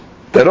him,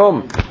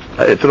 Terom,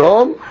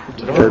 Etrom,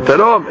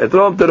 Terom,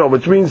 Etrom, Terom,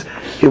 which means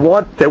they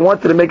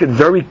wanted to make it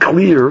very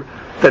clear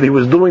that he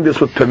was doing this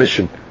with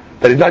permission.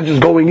 that he's not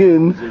just going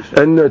in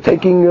and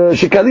taking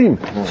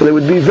Shekalim. So they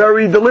would be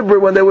very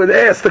deliberate when they would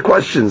ask the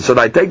question. Should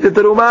I take the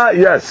terumah?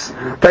 Yes.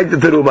 Take the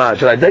terumah.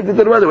 Should I take the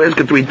terumah? They would ask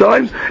it 3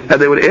 times,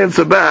 and they would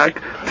answer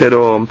back,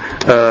 Terum.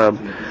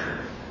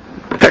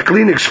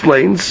 Taklin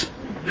explains,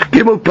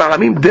 Gimel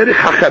Paramim Derech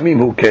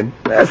Hakamim Huken.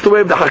 That's the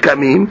way of the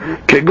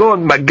Hakamim.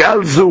 Kegon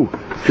Magalzu.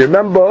 If you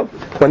remember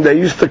when they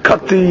used to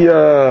cut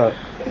the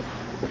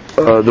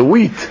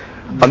wheat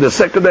on the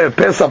second day of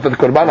Pesach for the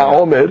Korban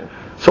HaOmer,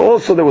 so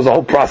also there was a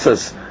whole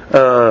process.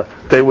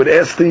 They would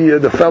ask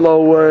the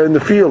fellow in the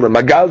field,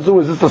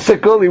 Magalzu, is this a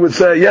sickle? He would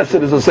say, yes,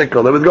 it is a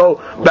sickle. They would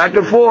go back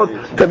and forth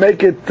to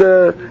make it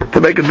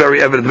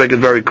very evident, to make it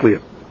very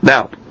clear.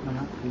 Now,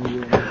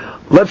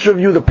 let's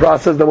review the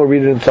process, then we'll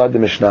read it inside the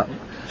Mishnah.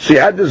 So you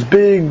had this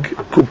big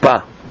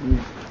kuppah.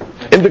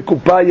 In the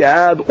kuppah you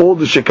had all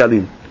the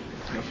shekalim.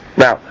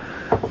 Now,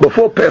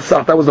 before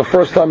Pesach, that was the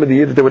first time of the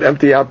year that they would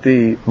empty out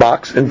the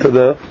box into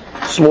the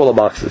smaller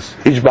boxes.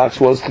 Each box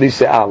was 3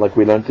 se'ah, like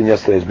we learned in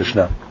yesterday's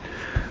Mishnah.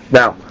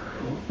 Now,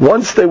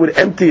 once they would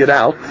empty it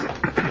out,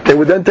 they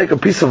would then take a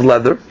piece of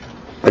leather,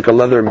 like a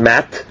leather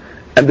mat,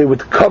 and they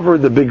would cover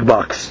the big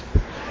box.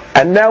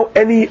 And now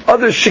any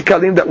other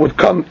shekalim that would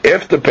come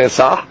after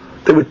Pesach,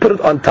 they would put it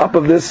on top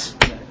of this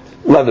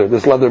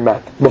leather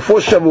mat. Before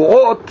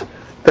Shavuot,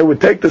 they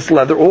would take this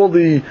leather, all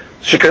the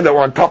shekalim that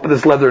were on top of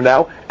this leather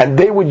now, and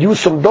they would use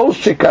some of those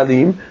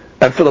shekalim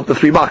and fill up the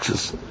 3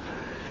 boxes.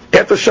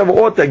 After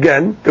Shavuot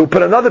again, they would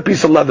put another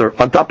piece of leather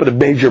on top of the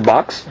major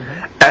box,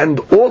 and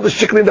all the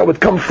shekalim that would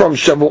come from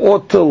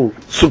Shavuot till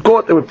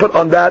Sukkot, they would put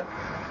on that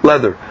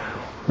leather.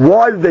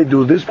 Why did they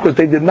do this? Because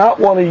they did not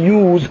want to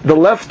use the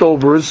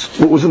leftovers,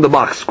 what was in the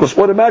box. Because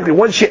automatically,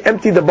 once you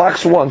empty the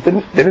box once, they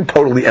didn't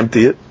totally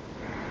empty it.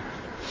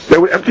 They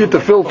would empty it to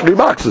fill 3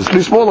 boxes,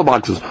 3 smaller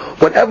boxes.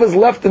 Whatever's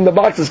left in the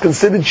box is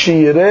considered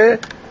shiurei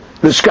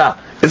nishka.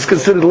 It's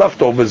considered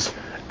leftovers.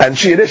 And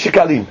shiurei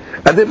shekalim.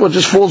 And therefore it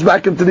just falls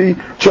back into the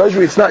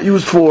treasury. It's not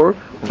used for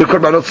the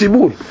korbanot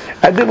tzibur.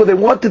 And therefore they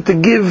wanted to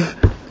give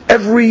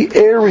every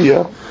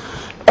area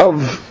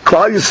of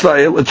Klal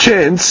Yisrael a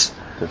chance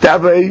to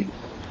have a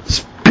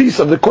piece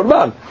of the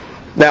korban.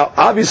 Now,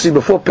 obviously,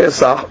 before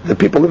Pesach, the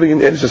people living in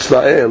Eretz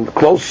Yisrael,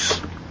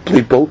 close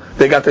people,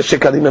 they got their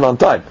shekalim in on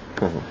time.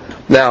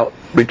 Now,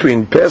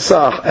 between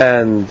Pesach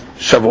and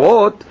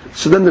Shavuot,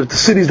 so then there's the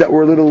cities that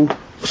were a little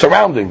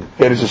surrounding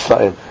Eretz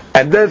Yisrael,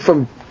 and then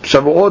from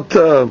Shavuot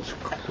to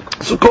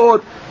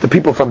Sukkot, the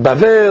people from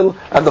Bavel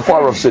and the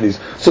far off cities.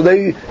 So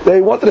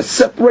they wanted to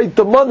separate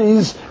the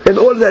monies in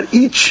order that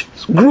each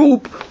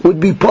group would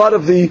be part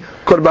of the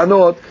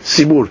korbanot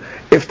sibur.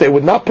 If they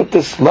would not put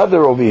this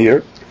leather over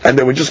here, and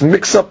they would just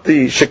mix up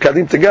the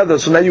shekalim together,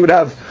 so now you would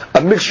have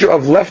a mixture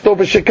of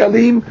leftover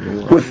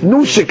shekalim with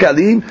new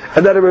shekalim,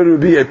 and that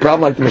would be a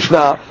problem like the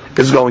Mishnah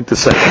is going to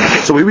say.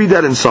 So we read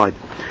that inside.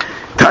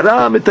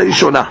 Taram et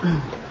harishona.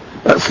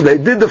 So they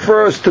did the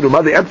first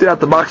terumah, they emptied out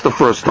the box the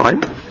first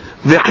time.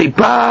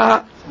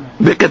 V'chipa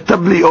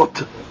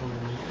v'ketabliot.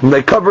 And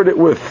they covered it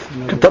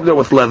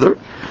with leather.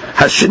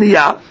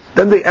 Hashiniya.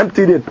 Then they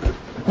emptied it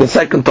the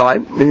second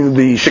time, meaning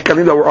the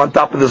shekalim that were on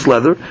top of this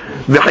leather.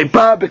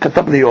 V'chipa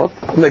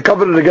v'ketabliot. And they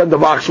covered it again, the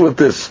box, with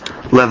this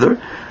leather.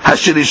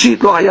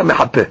 Hashirishit lo haya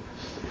mehapeh.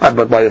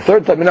 But by the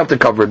third time you don't have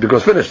to cover it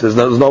because finished. There's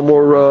no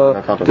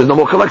more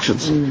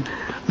collections.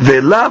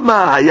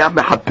 Ve'lama haya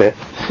mehapeh.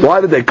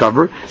 Why did they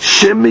cover?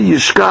 Shemi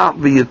yishkach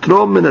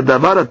v'yitrom min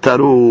hadavar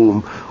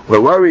tarum. We're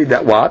worried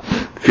that what?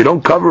 If you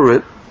don't cover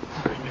it,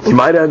 you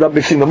might end up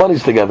mixing the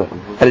monies together.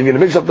 And if you're going to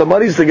mix up the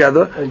monies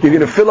together, you're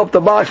going to fill up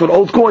the box with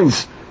old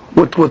coins,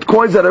 with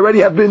coins that already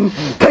have been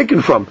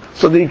taken from.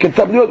 So the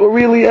ketabliot were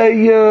really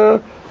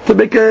to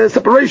make a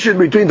separation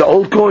between the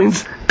old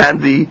coins and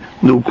the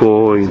new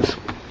coins.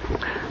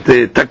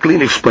 The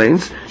Taklin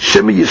explains,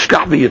 Shemi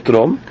yishkach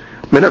v'yitrom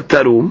min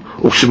hatarum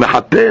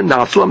u'shemehapeh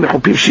na'asua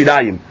mechupim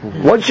shirayim.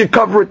 Once you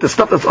cover it, the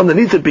stuff that's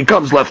underneath it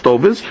becomes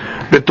leftovers.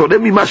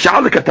 V'torem mima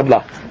she'al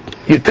katabla.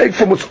 You take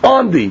from what's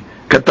on the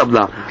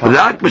katabla.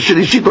 Rak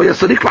b'shirishit lo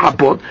yasarich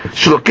l'hapot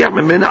shlokech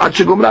memena ad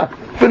shegomra.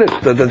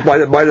 Finished.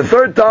 By the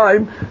third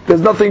time, there's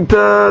nothing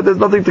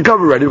to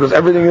cover already because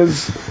everything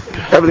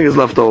is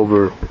left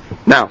over.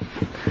 Now,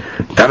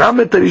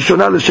 Taramet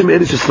Rishona l'Shem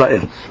Eretz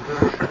Yisrael.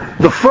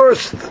 The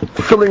first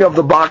filling of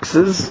the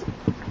boxes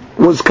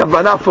was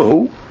kavanah for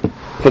who?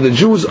 For the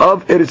Jews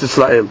of Eretz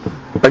Yisrael.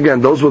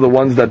 Again, those were the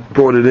ones that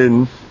brought it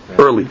in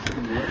early.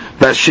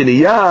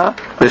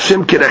 V'shiniyah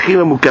l'Shem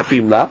Kirachim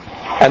Mukafim La.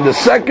 And the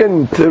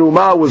second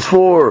terumah was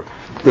for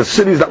the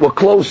cities that were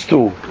close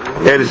to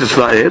Eretz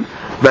Yisrael.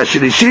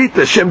 V'shirishit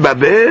l'Shem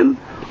Babel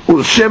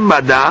u'Shem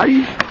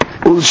Madai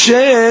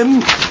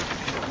u'Shem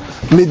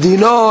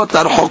Medinot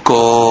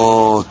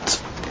Archokot.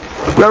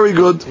 Very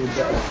good.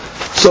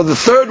 So the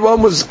third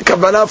one was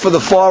kavanah for the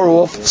far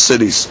off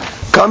cities.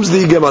 Comes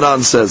the Gemara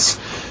and says,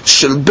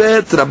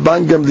 Shelbet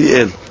Rabban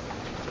Gamliel.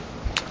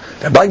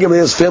 Rabban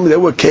Gamliel's family, they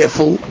were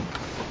careful.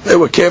 They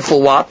were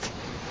careful what?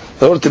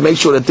 In order to make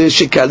sure that their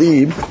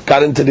shekalim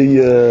got into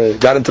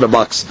the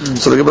box.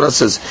 So the Gemara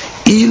says,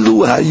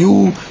 Ilu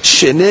hayu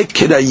shene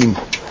kedayim.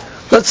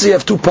 Let's say you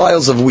have 2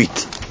 piles of wheat.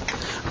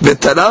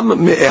 V'taram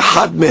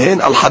me'ehad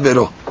mehen al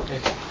havero.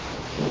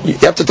 You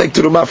have to take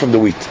terumah from the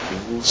wheat.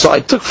 So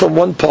I took from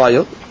one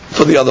pile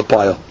for the other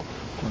pile.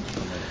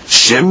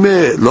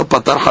 Sheme lo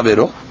patar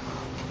havero.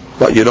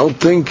 But you don't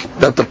think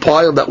that the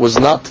pile that was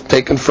not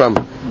taken from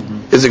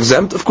is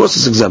exempt? Of course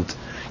it's exempt.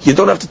 You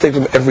don't have to take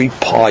from every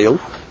pile.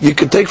 You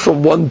can take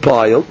from one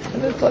pile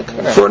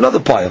for another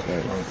pile.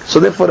 So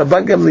therefore,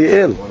 Rabban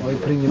Gamliel,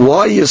 why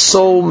are you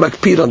so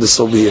makpid on this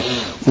over here?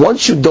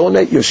 Once you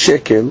donate your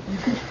shekel,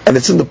 and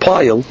it's in the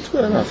pile,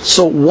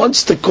 so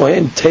once the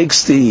Kohen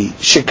takes the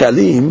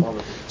shekalim,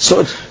 so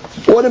it's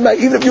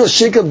automatic, even if your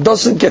shekel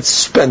doesn't get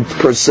spent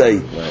per se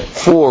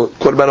for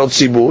korbanot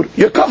tzibur,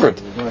 you're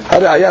covered.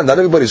 Not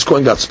everybody's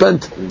coin got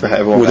spent.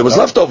 There was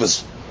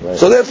leftovers.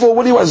 So therefore,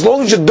 what do you want? As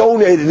long as you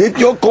donated it,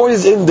 your coin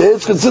is in there.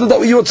 It's considered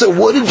that you would say,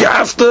 what did you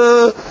have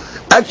to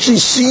actually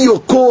see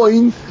your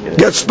coin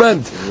get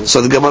spent?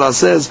 So the Gemara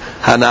says,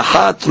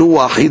 Hanahat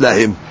ruachi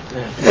lahim.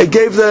 It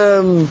gave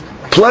them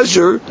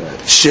pleasure.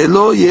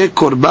 Shelo yeh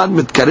korban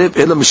mitkarev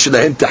ela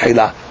mishlahem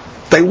tahila.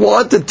 They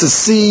wanted to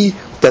see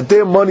that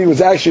their money was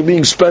actually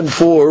being spent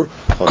for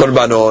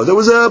korbanot. There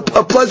was a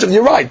pleasure.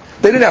 You're right.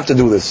 They didn't have to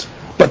do this.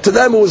 But to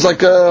them it was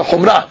like a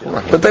humrah.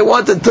 That they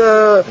wanted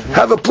to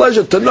have a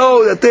pleasure to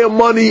know that their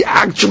money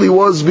actually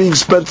was being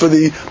spent for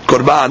the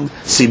korban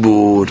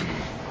sibur.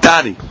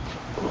 Tani.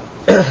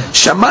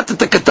 Shamat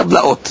et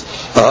katablaot.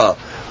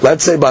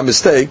 Let's say by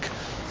mistake,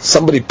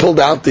 somebody pulled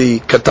out the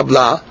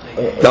katabla.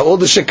 Now all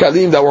the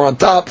shekalim that were on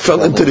top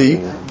fell into the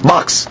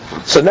box.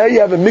 So now you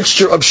have a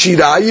mixture of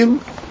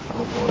shirayim,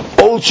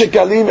 old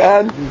shekalim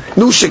and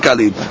new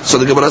shekalim. So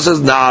the Gemara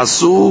says,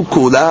 Na'asu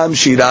kulam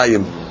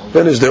shirayim.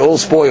 Finished, they're all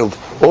spoiled.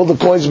 All the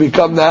coins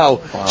become now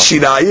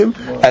shirayim,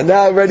 and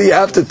now already you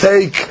have to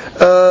take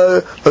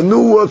a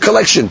new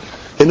collection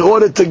in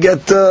order to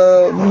get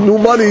new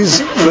monies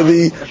for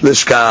the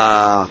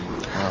lishka.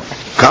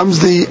 Comes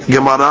the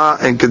Gemara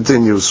and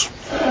continues.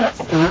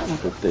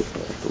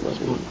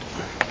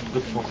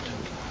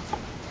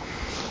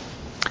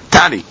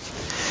 Tani,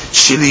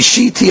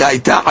 shilishiti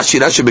aita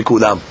ashira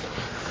shebekulam.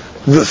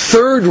 The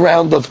third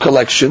round of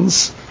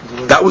collections,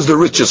 that was the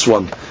richest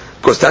one,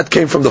 because that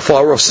came from the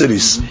far off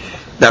cities.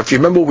 Now, if you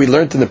remember what we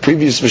learned in the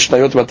previous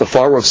Mishnayot about the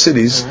far off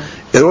cities,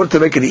 in order to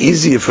make it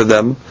easier for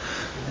them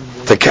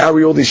to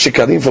carry all these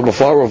shekalim from a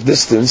far off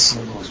distance,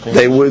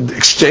 they would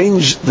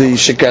exchange the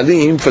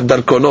shekalim for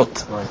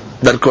darkonot.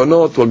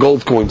 Darkonot were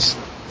gold coins.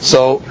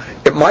 So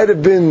it might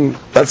have been,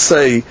 let's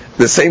say,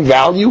 the same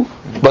value,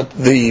 but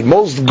the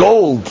most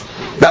gold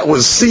that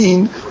was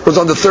seen was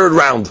on the third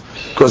round,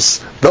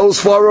 because those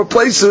far-off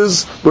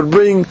places would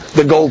bring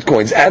the gold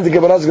coins. And the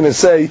Gemara is going to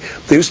say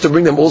they used to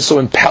bring them also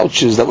in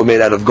pouches that were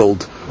made out of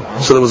gold.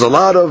 So there was a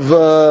lot of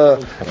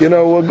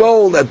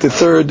gold at the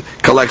third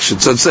collection.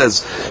 So it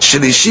says,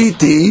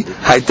 Shilishiti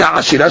hayta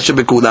ashira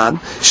shebekulan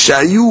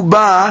shayu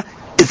ba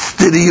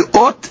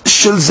itzteriot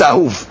shel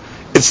zahuv.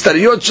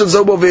 Itzteriot shel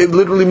zahuv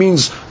literally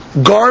means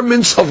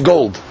garments of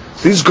gold.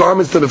 These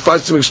garments that the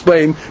Fashim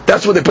explain,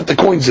 that's where they put the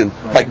coins in,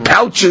 like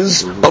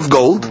pouches of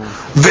gold.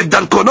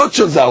 V'darkonot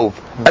shel zahuv,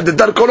 and the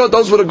darkonot,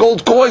 those were the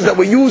gold coins that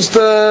were used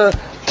to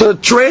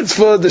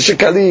transfer the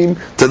shekalim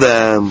to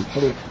them.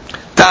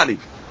 Tani,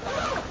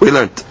 we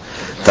learned.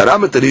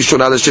 Taramet rishon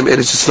al Hashem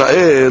Eretz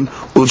Yisrael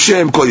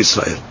u'Shem Kol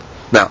Yisrael.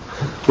 Now,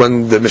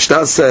 when the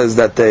Mishnah says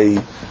that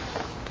the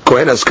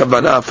Kohen has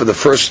kavanah for the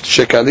first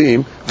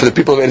shekalim for the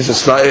people of Eretz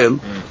Yisrael,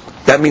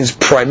 that means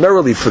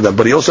primarily for them,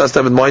 but he also has to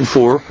have in mind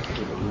for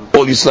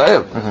all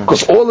Yisrael,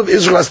 because all of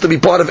Israel has to be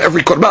part of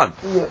every korban.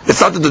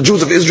 It's not that the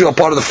Jews of Israel are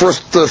part of the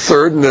first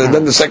third, and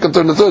then the second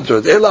third, and the third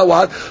third.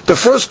 The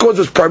first cause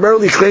was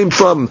primarily claimed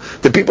from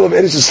the people of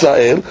Eretz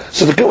Yisrael,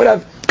 so the Kohen would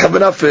have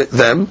kavanah for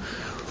them,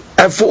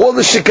 and for all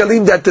the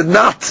shekalim that did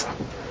not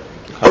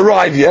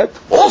arrive yet,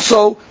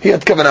 also he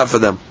had kavanah for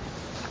them.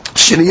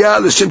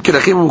 Shiniyah l'shem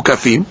kirachim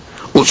ukafim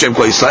u'shem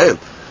kol Yisrael.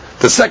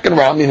 The second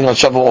round, meaning on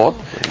Shavuot,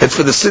 it's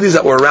for the cities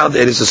that were around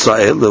Eretz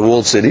Yisrael, the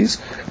walled cities,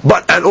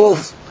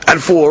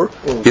 and for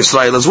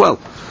Israel as well.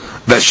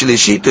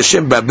 V'shlishit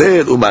l'shem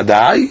Babel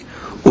u'Madai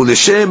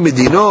u'l'shem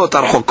Medinot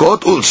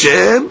archokot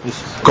u'l'shem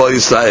kol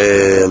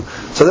Yisrael.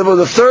 So therefore,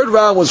 the third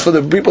round was for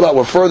the people that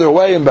were further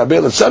away in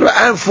Babel, etc.,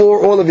 and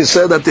for all of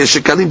Israel that their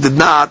shekalim did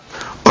not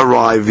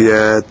arrive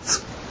yet.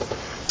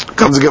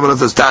 Comes the Gemara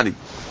says, Tani,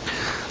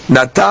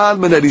 Natal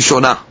min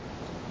harishona.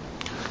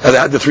 And they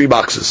had the 3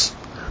 boxes.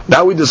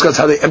 Now we discuss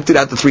how they emptied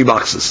out the 3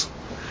 boxes.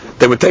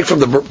 They would take from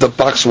the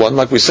box 1,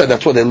 like we said,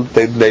 that's what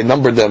they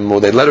numbered them, or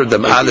they lettered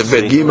them, Aleph,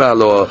 Bet,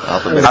 Gimel, or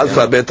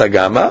Alpha, Beta,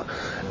 Gamma.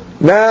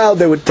 Now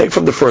they would take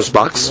from the first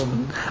box,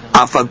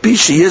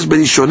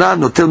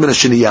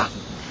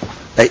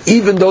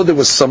 even though there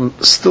was some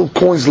still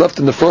coins left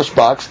in the first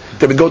box,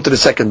 they would go to the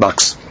second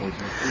box.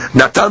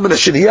 Natal min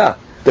hashiniya,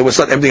 they would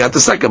start emptying out the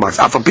second box.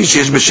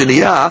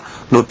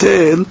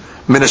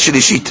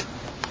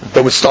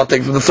 They would start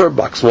taking from the third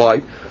box. Why?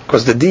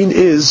 Because the deen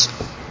is,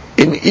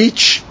 in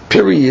each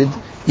period,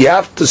 you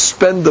have to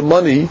spend the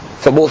money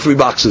from all 3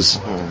 boxes.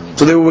 So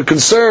So they were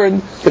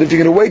concerned that if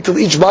you're going to wait till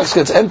each box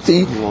gets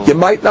empty, you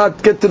might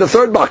not get to the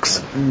third box.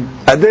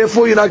 And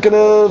therefore you're not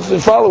going to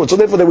follow it. So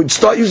therefore they would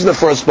start using the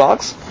first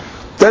box,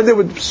 then there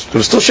was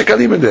still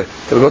Shekalim in there.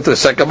 They would go to the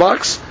second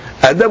box,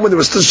 and then when there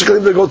was still Shekalim,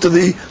 they would go to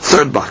the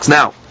third box.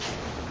 Now,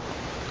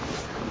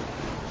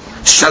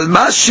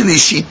 Shalmash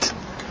Shilishit,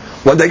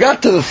 when they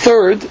got to the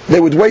third,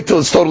 they would wait till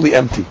it's totally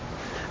empty.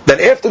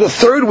 Then after the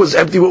third was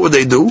empty, what would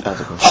they do?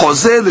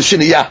 Hozeh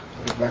l'shiniyah.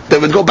 They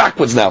would go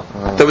backwards now.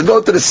 They would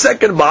go to the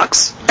second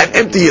box and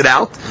empty it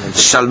out.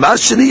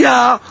 Shalmash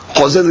shiniyah,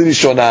 hozeh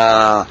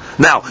l'rishonah.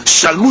 Now,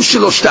 shalmu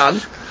shiloshtan,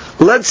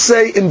 let's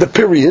say in the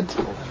period,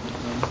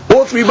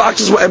 all three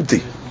boxes were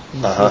empty.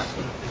 And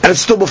it's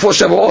still before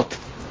Shavuot.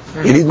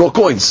 You need more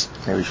coins.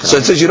 So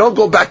it says you don't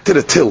go back to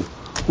the till.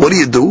 What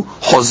do?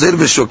 Hozeh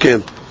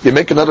v'shokel. You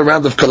make another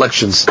round of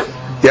collections.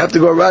 You have to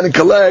go around and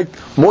collect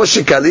more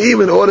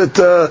shekalim in order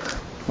to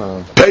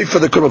pay for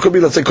the korban. Could be,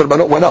 let's say,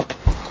 korbanot went up.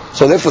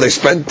 So therefore they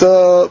spent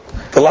a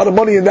lot of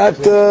money in that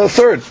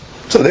third.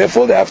 So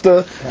therefore they have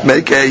to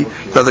make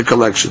another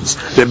collections.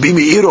 Rabbi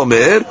Meir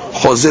omer,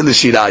 hozeh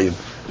l'shirayim.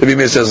 Rabbi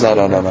Meir says, no.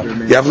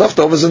 You have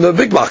leftovers in the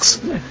big box.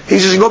 He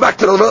says, you go back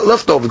to the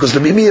leftovers, because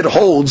Rabbi Meir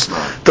holds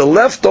the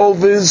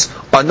leftovers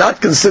are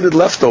not considered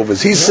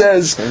leftovers. He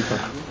says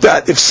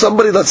that if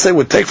somebody, let's say,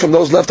 would take from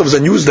those leftovers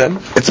and use them,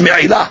 it's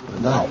me'ilah.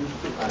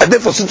 And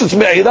therefore, since it's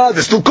me'ilah,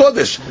 they're still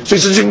kodesh. So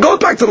he says, you can go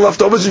back to the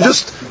leftovers and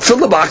just fill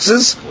the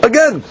boxes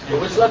again.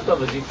 Which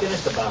leftovers? You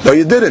finished the box. No,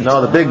 you didn't.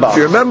 No, the big box. If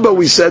you remember,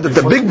 we said that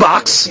the big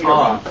box,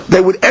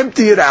 they would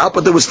empty it out,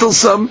 but there was still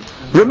some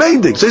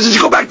remaining. So he says,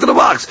 you go back to the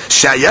box.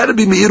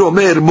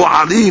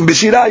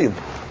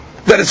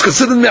 That it's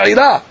considered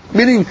me'ilah,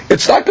 meaning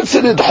it's not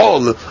considered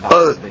whole.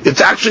 It's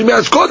actually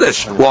me'az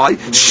kodesh. Why?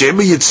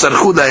 Shemi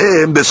yitzarchu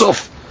lahem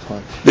besof.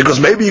 Because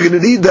maybe you're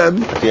going to need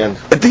them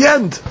at the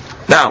end.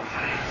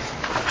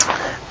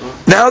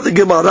 Now the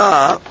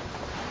Gemara,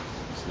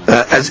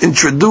 as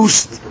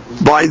introduced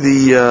by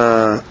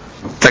the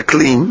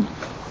Taklim,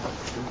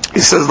 he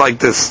says like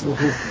this.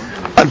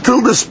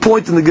 Until this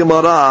point in the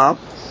Gemara,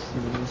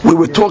 we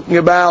were talking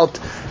about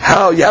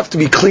how you have to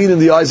be clean in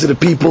the eyes of the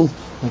people,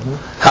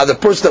 how the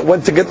person that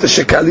went to get the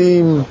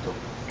Shekalim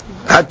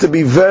had to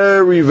be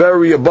very,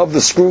 very above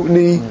the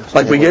scrutiny,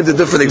 like we gave the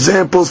different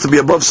examples, to be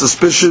above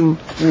suspicion.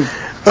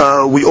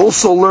 We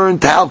also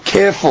learned how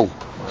careful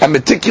and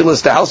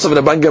meticulous the house of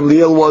Rabban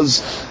Gamliel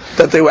was,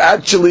 that they were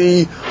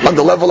actually on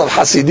the level of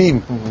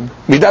Hasidim,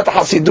 Midat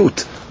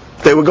Hasidut.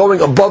 They were going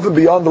above and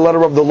beyond the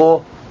letter of the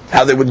law,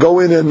 how they would go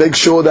in and make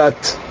sure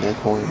that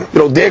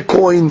their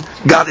coin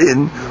got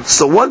in.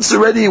 So once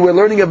already we're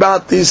learning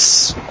about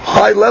this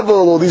high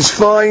level or these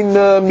fine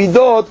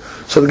midot,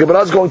 so the Gemara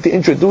is going to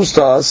introduce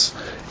to us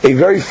a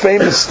very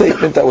famous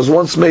statement that was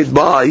once made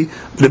by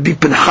Rabbi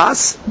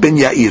Pinchas ben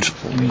Yair.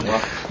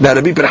 Now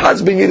Rabbi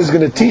Pinchas ben Yair is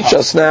going to teach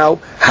us now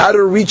how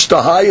to reach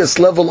the highest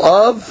level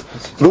of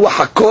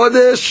Ruach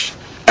HaKodesh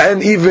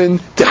and even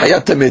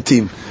Tehayat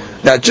HaMetim.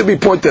 Now it should be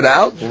pointed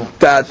out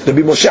that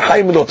Rabbi Moshe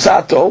Chaim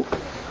Notzato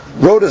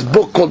wrote a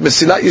book called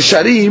Mesilat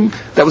Yesharim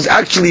that was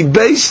actually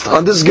based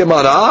on this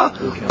Gemara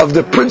of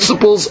the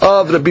principles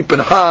of Rabbi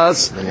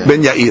Pinchas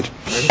ben Yair.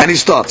 And he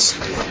starts,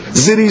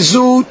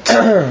 Zirizut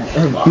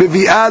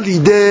mevi'ah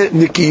lideh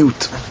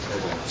nikiyut.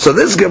 So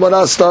this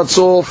Gemara starts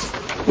off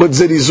with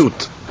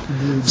Zirizut.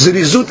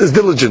 Zirizut is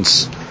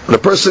diligence. When a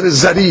person is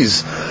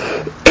zariz,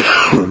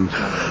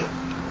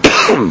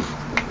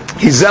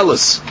 he's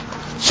zealous.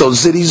 So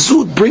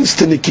Zirizut brings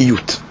to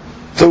nikiyut,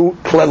 to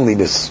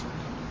cleanliness.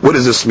 What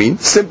does this mean?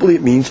 Simply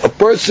it means a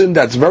person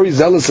that's very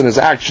zealous in his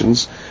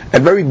actions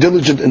and very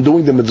diligent in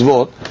doing the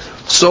mitzvot,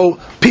 so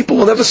people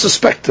will never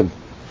suspect him.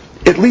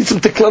 It leads him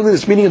to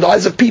cleanliness, meaning in the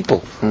eyes of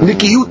people.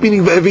 Nikiyut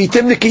meaning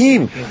v'item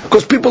nikiyim,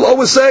 because people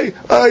always say,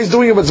 he's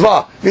doing a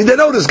mitzvah. I mean, they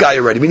know this guy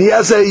already. I mean, he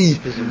has a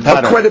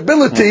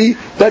credibility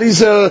that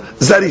he's a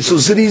zari. So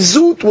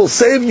zirizut will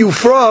save you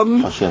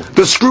from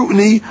the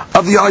scrutiny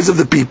of the eyes of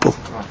the people.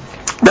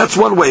 That's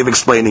one way of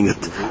explaining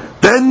it.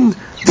 Then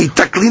the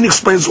Taklin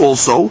explains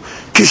also,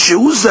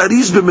 Kishu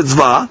zariz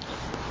b'mitzvah,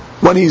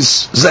 when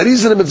he's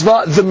zariz in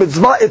the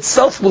mitzvah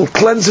itself will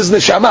cleanse his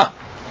neshama.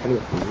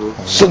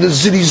 So the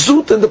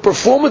zirizut and the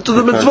performance of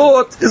the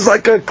mitzvot is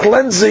like a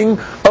cleansing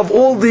of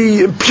all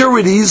the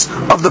impurities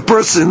of the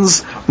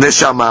person's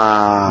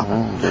neshama.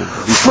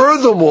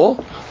 Furthermore,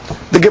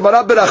 the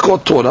Gemara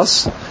Berachot taught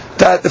us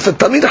that if a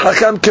Talmid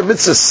Chacham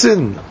commits a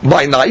sin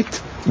by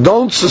night,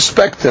 don't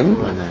suspect him,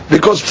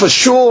 because for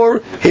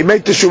sure he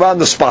made teshuvah on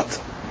the spot.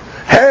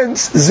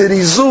 Hence,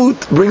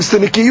 zirizut brings to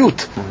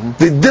nikiyut.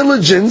 The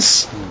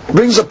diligence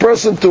brings a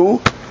person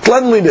to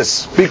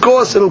cleanliness,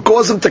 because it'll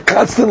cause him to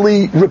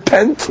constantly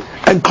repent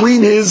and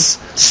clean his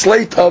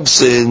slate of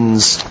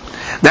sins.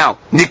 Now,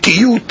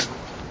 nikiyut,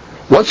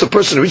 once a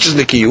person reaches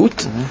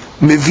nikiyut,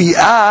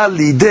 mevi'ah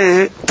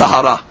lideh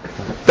tahara.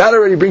 That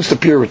already brings to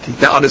purity.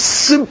 Now, on a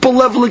simple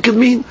level, it could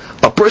mean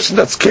a person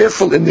that's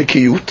careful in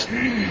nikiyut,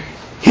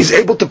 he's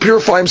able to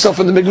purify himself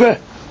in the mikveh,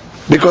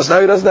 because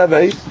now he doesn't have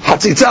a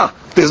hatzitza.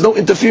 There's no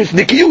interference.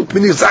 Nikiyut,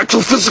 meaning it's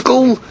actual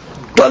physical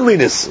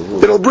cleanliness.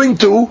 It'll bring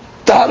to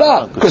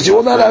tahara, because you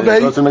will not have a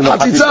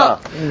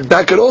hatzitza.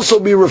 That could also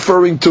be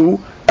referring to,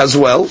 as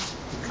well,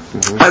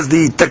 as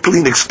the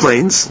Taklin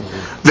explains,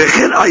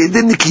 v'chen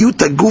ayedin nikiyut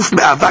haguf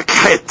me'avak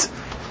het.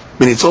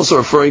 I mean, it's also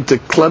referring to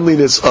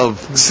cleanliness of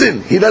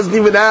sin. He doesn't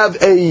even have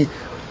a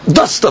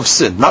dust of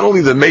sin. Not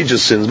only the major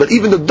sins, but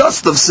even the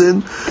dust of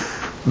sin.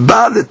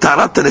 Ba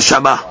l'tarat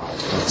neshama.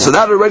 So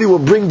that already will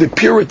bring the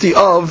purity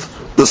of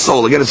the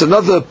soul. Again, it's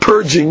another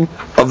purging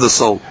of the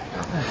soul.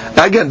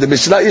 Now again, the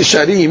Mishnah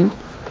Yesharim,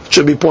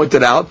 should be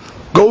pointed out,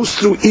 goes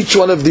through each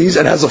one of these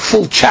and has a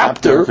full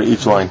chapter for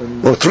each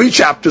line, or 3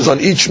 chapters on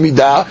each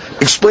midah,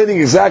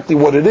 explaining exactly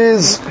what it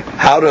is,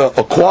 how to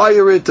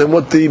acquire it, and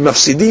what the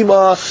mafsidim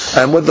are,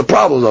 and what the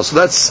problems are. So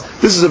this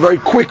is a very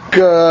quick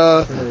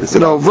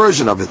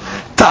version of it.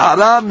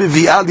 Tahara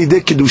mivi'ah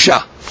lidei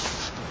kedusha.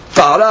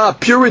 Tahara,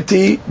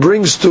 purity,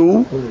 brings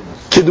to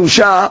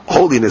kedusha,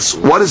 holiness.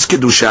 What is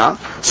kedusha?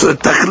 So the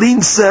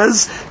Tachlin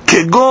says,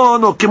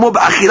 kegon o kemo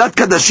ba'achilat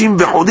kadashim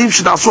v'chodim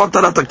shena'asu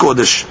atarat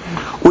hakodesh,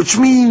 which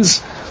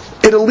means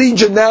it'll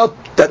lead you now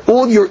that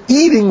all your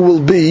eating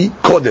will be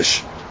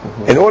kodesh.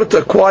 In order to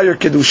acquire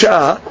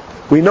kedusha,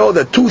 we know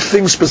that 2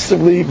 things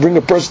specifically bring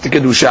a person to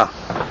kedusha: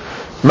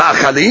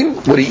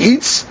 ma'achalim, what he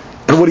eats,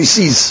 and what he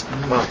sees.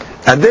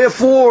 And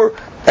therefore,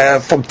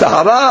 from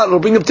tahara, it'll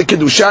bring him to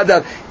kedusha,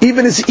 that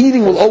even his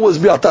eating will always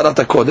be atarat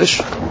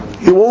hakodesh.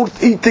 He won't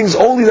eat things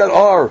only that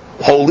are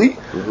holy,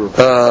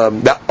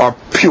 that are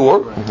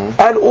pure,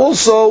 and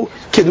also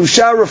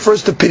kedusha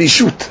refers to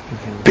pirishut.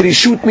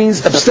 Pirishut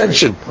means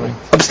abstention.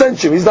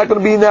 Abstention. He's not going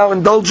to be now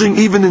indulging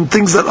even in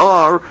things that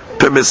are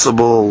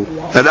permissible,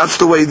 and that's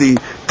the way the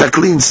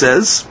Taklin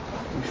says.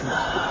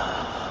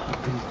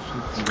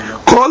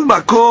 Kol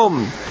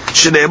makom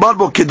shene'emar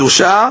bo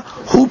kedusha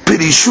hu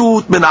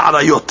pirishut min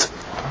ha'arayot.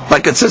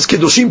 Like it says,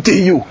 kedushim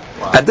tihiyu.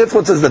 And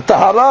therefore it says the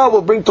tahara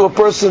will bring to a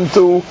person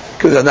to.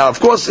 Now, of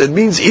course, it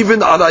means even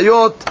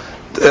arayot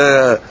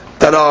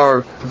that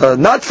are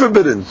not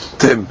forbidden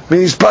to him.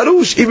 Means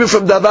parush, even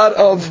from davar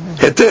of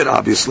heter,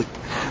 obviously.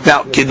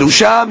 Now,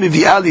 kedusha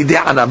mivi'ah lidei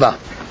anava.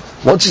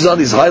 Once he's on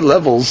these high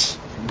levels,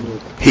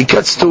 he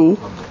gets to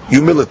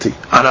humility,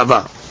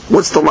 anava.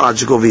 What's the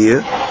logic over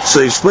here?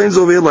 So he explains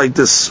over here like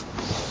this.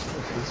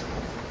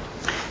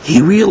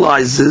 He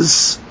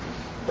realizes,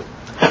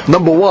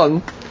 number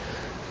one,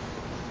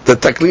 the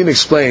Taklin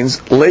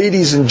explains,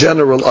 ladies in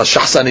general are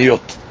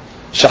shahsaniyot.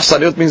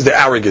 Shahsaniyot means they're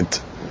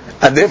arrogant.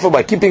 And therefore,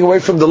 by keeping away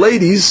from the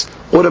ladies,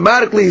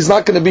 automatically he's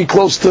not going to be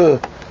close to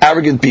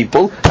arrogant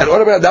people, and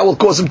automatically that will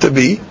cause him to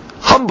be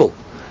humble.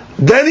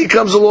 Then he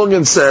comes along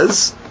and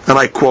says, and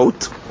I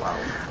quote,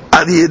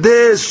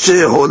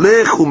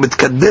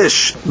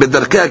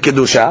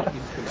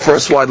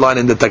 first wide line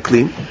in the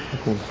Taklin,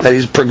 that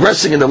he's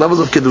progressing in the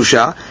levels of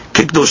Kedusha,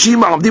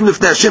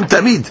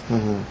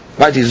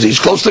 right, he's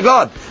close to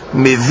God.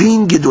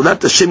 Mevin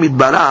gidulat Hashem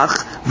yitbarach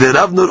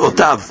v'rav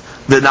norotav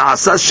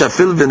ונעשה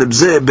שפל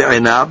ונבזה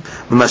בעיניו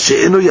ומה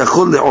שאינו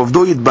יכול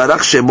לעובדו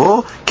יתברך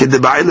שמו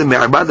כדבעי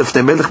למעבד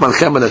לפני מלך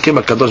מלכי המלכים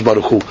הקדוש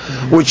ברוך הוא.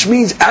 Which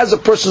means as a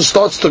person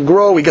starts to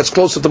grow, he gets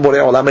closer to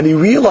Borei Olam, and he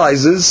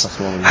realizes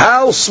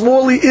how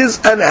small he is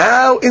and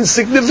how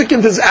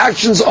insignificant his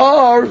actions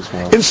are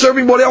in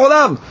serving Borei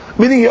Olam.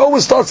 Meaning he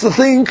always starts to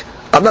think,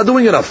 I'm not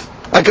doing enough,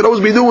 I could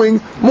always be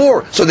doing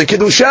more. So the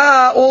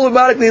Kedusha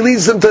automatically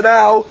leads him to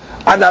now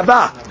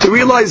Anava, to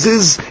realize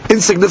his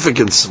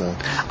insignificance.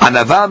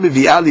 Anava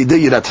mivi'ah lidei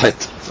yirat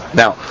het.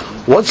 Now,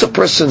 once a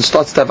person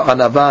starts to have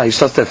Anava, he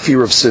starts to have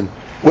fear of sin.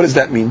 What does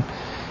that mean?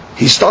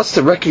 He starts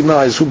to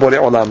recognize who Borei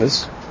Olam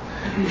is.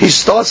 He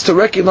starts to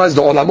recognize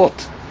the Olamot,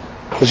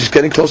 because he's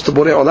getting close to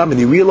Borei Olam, and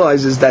he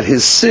realizes that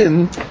his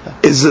sin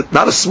is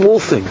not a small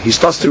thing. He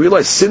starts to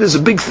realize sin is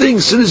a big thing,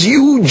 sin is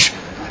huge.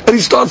 And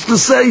he starts to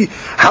say,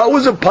 how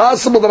is it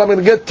possible that I'm going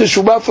to get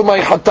teshuvah for my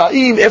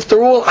hata'im?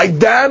 After all, I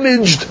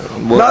damaged,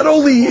 not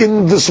only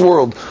in this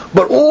world,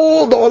 but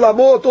all the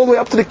olamot, all the way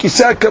up to the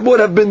kisah kabod,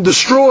 have been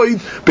destroyed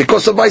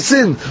because of my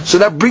sin. So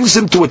that brings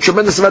him to a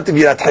tremendous amount of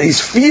yirat.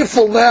 He's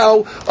fearful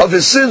now of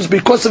his sins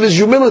because of his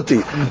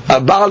humility.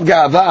 Baal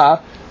Ga'ava,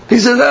 he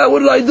says, what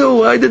did I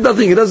do? I did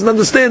nothing. He doesn't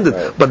understand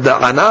it. But the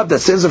anab that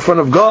stands in front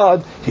of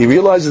God, he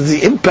realizes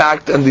the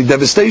impact and the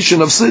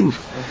devastation of sin.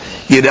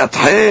 Well,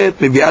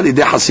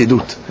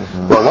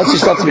 once he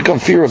starts to become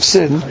fear of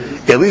sin,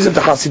 it leads him to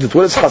chasidut.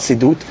 What is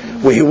chasidut?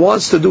 Where he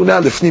wants to do now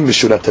lifnim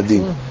mishurat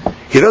hadin.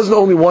 He doesn't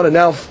only want to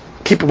now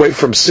keep away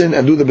from sin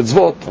and do the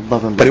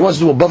mitzvot, but he wants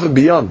to do above and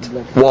beyond.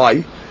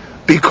 Why?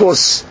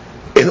 Because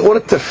in order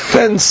to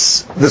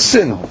fence the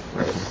sin,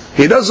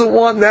 he doesn't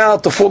want now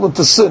to fall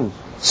into sin.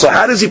 So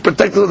how does he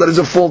protect himself that he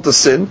doesn't fall into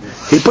sin?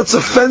 He puts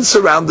a fence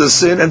around the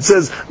sin and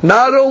says,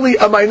 not only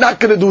am I not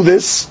going to do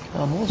this,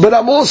 but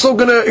I'm also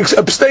going to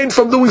abstain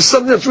from doing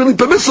something that's really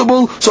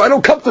permissible, so I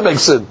don't come to make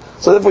sin.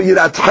 So therefore,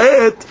 yirat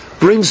het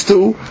brings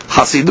to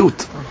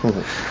hasidut.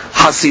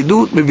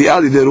 Hasidut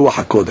mivi'ah lidei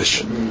ruach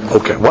hakodesh.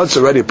 Okay, once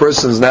already a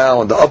person's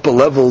now on the upper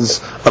levels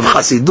of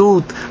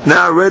hasidut,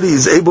 now already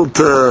he's able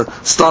to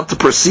start to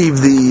perceive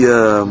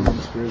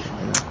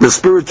the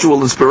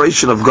spiritual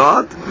inspiration of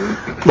God,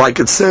 like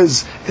it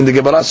says in the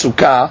Gemara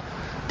Sukkah,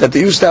 that they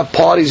used to have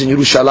parties in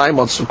Yerushalayim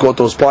on Sukkot.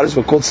 Those parties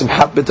were called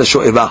Simchat Bet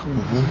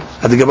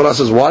HaSho'evah. And the Gemara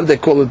says, why did they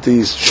call it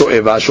the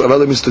Sho'evah?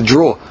 Sho'evah means to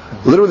draw.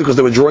 Literally because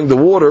they were drawing the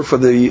water for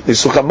the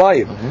Sukkah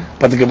Mayim.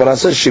 But the Gemara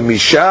says,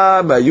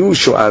 Shemisham Ayu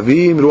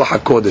Sho'avim Ruach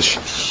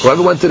HaKodesh.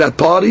 Whoever went to that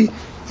party,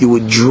 he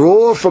would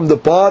draw from the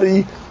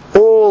party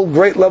all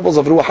great levels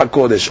of Ruach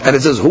HaKodesh. And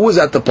it says, who was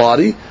at the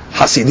party?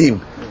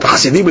 Hasidim. The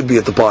Hasidim would be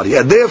at the party.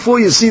 And therefore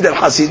you see that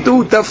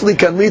Hasidut definitely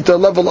can lead to a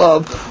level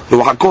of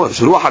Ruach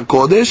HaKodesh. Ruach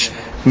HaKodesh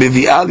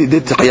mevi'ah lidei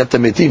Tehiyat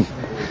HaMetim.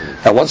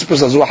 And once a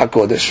person has Ruach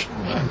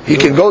HaKodesh, he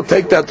can go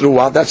take that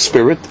Ruach, that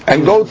spirit,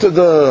 and go to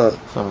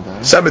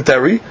the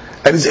cemetery,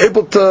 and he's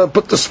able to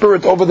put the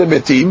spirit over the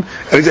Metim,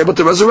 and he's able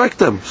to resurrect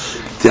them.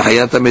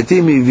 Tehiyat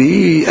HaMetim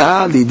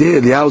mevi'ah lidei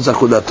Eliyahu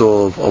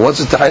Zachudatov. Or once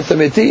it's Tehiyat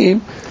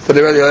HaMetim,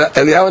 then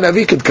Eliyahu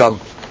Navi could come.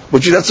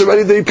 Which that's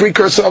already the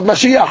precursor of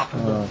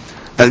Mashiach.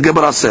 And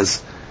Gemara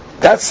says,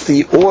 that's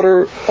the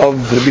order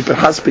of Rabbi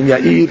Pinchas ben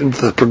Yair and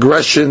the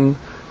progression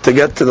to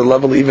get to the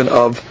level even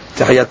of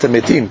Tehiyat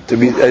HaMetim, to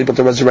be able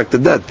to resurrect the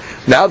dead.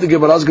 Now the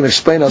Gemara is going to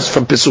explain us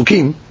from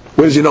Pesukim.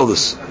 Where does he know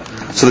this?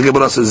 So the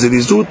Gemara says,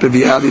 Zilizut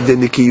mevi'ah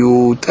lidei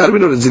nikiyut. How do we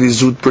know that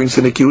Zilizut brings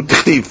the nikiyut?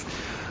 Tichtiv.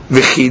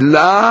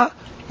 V'chila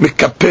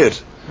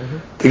mekaper.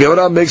 The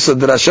Gemara makes a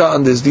drasha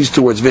on these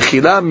two words.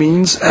 V'chila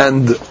means,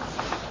 and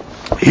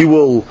he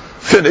will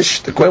finish,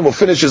 the Kohen will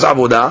finish his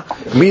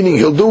avodah, meaning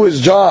he'll do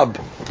his job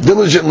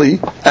diligently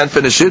and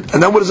finish it.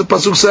 And then what does the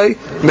pasuk say?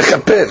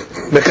 Mechaper.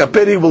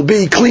 Mechaper, he will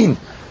be clean.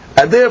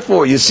 And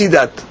therefore, you see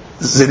that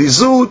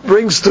Zirizut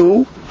brings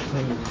to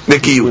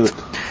Nikiyut.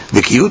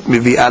 Nikiyut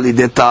mevi'ah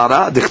lidei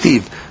tahara,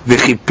 dichtiv.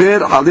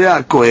 V'chiper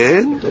alei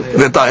Kohen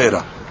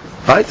v'tahera.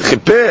 Right?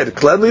 Chiper,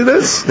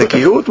 cleanliness,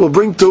 Nikiyut will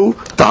bring to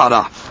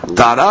tahara.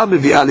 Tahara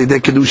mevi'ah lidei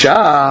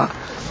kedusha,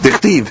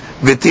 dichtiv.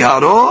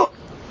 V'tiharo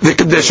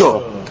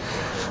v'kedesho.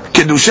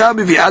 קדושה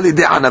מביאה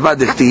לידי ענווה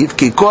דכתיב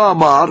כי כה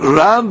אמר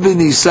רם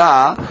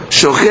ונישא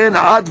שוכן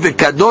עד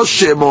וקדוש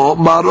שמו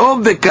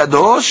מרום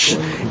וקדוש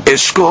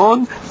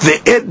אשכון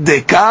ועת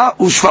דקה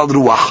ושפל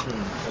רוח.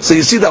 So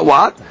you see that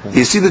what?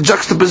 You see the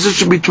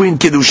juxtaposition between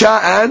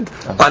kedusha and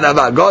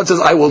anava. God says,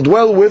 I will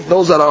dwell with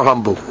those that are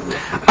humble.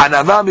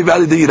 Anava מביאה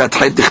לידי יראת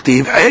חטא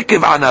דכתיב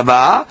עקב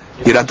ענווה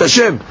יראת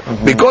השם.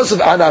 Because of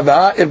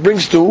anava it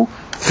brings to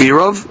fear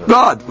of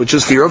God, which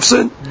is fear of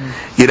sin.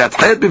 יראת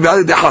חטא מביאה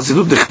לידי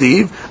חסידות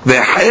דכתיב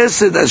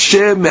וחסד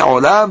השם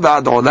מעולם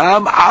ועד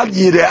עולם עד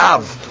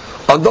יראיו.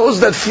 On those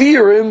that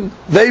fear him,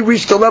 they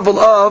reach the level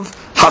of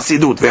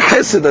חסידות.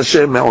 וחסד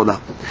השם מעולם.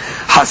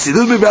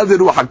 חסידות מביאה לידי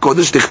רוח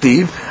הקודש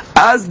דכתיב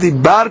אז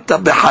דיברת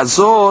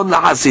בחזון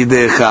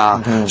לחסידיך.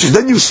 So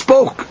then you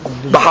spoke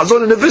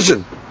בחזון in a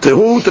vision. To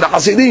who? To the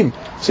Hasidim.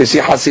 So you see,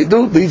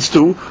 Hasidut leads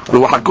to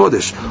Ruach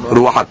HaKodesh.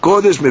 Ruach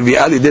HaKodesh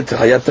מביאה לידי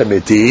תחיית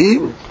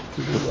המתים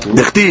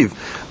דכתיב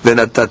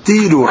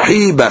ונתתי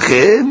רוחי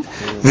בכם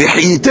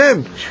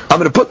וחייתם. I'm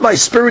going to put my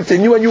spirit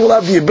in you and you will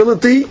have the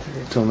ability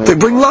to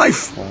bring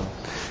life.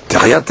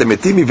 תחיית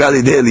המתים מביאה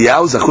לידי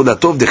אליהו זכור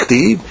לטוב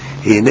דכתיב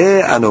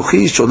הנה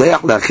אנוכי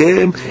שולח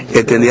לכם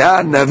את אליהו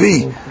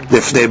הנביא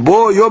לפני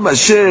בו יום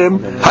השם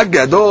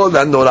הגדול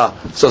והנורא.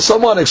 So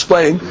someone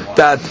explained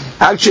that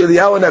actually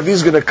Eliyahu Navi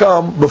is going to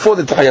come before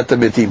the Tehiyat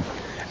HaMetim.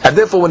 And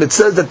therefore when it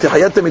says that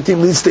Tehiyat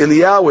HaMetim leads to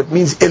Eliyahu, it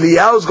means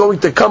Eliyahu is going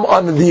to come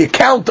on the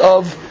account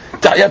of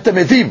Tehiyat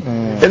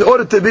HaMetim in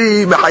order to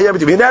be Mechayev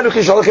HaMetim. הנה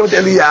אנוכי שולח לכם את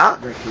אליהו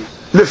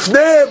לפני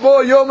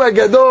בו יום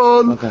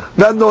הגדול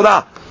והנורא.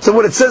 So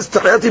when it says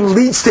Tehiyat HaMetim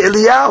leads to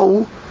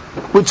Eliyahu,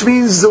 which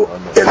means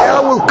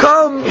Eliyahu will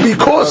come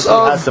because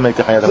of to make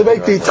the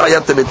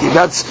Tehiyat HaMetim.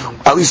 That's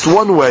at least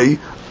one way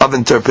of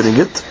interpreting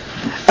it.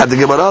 And the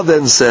Gemara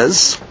then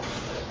says,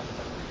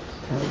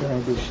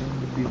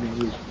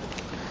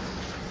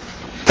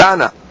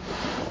 Tana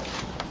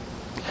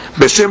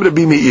B'Shem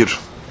Rabbi Meir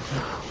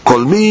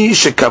Kol mi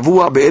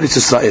shekavua be'eretz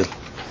Yisrael.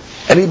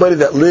 Anybody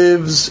that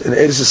lives in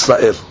Eretz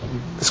Yisrael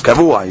is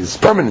kavua, is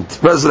permanent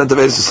resident of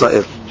Eretz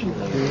Yisrael.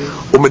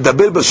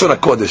 Umedaber b'lashon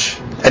hakodesh,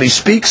 and he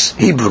speaks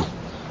Hebrew.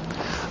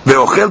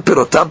 Ve'ochel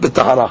pirotav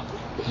b'tahara,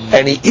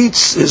 and he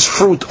eats his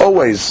fruit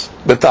always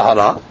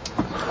b'tahara.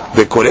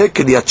 Ve'koreh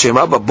Kiryat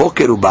Shema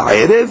b'boker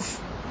u'ba'erev,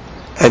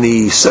 and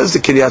he says the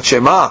Kiryat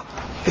Shema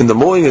in the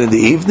morning and in the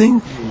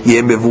evening.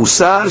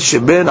 Yemevusar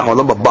sheben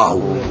ha'olam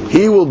habahu.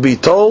 He will be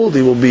told,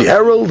 he will be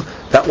heralded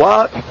that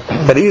what?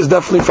 That he is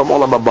definitely from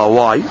Olam Haba.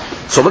 Why?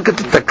 So look at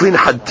the Taklin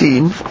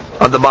Hatin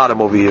on the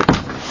bottom over here.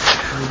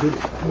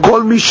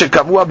 Kol mi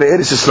shekavua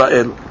be'eretz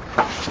Yisrael.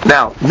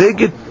 Now,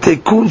 neged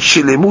tekun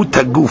shilemu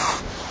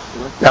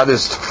taguf. Now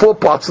there's four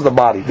parts of the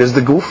body. There's the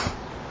guf,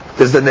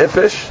 there's the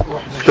nefesh,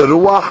 the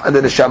ruach, and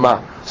the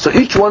neshama. So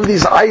each one of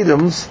these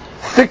items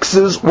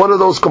fixes one of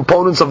those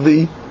components of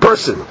the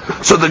person.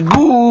 So the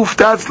guf,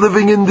 that's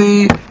living in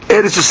the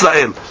Eretz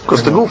Yisrael,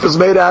 because the guf is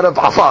made out of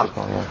afar.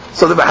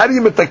 So how do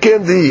you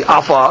metaken the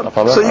afar?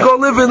 So you go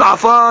live in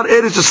afar,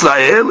 Eretz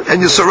Yisrael,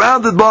 and you're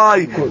surrounded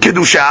by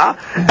kedusha.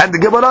 And the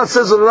Gemara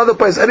says in another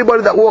place,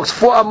 anybody that walks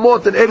 4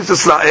 amot in Eretz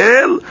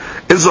Yisrael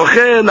is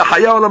zocheh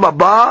l'chaya olam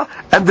haba,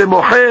 and they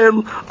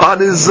mohel on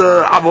his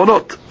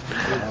avonot.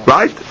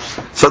 Right?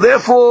 So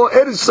therefore,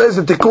 it says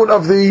the tikkun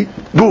of the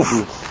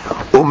guf.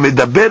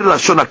 Umedaber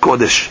lashon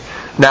hakodesh.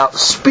 Now,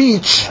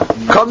 speech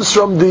comes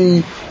from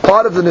the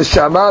part of the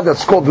neshama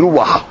that's called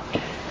ruach.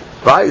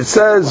 Right? It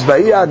says,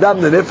 "Vayi adam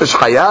lenefesh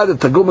chaya." The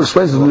Targum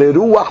explains,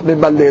 "Leruach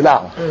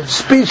mimalela."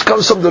 Speech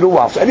comes from the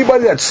ruach. So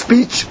anybody that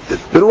speech,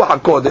 the ruach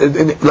hakodesh,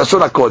 in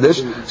lashon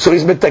hakodesh, so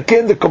he's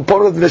metaken the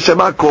component of the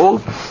neshama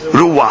called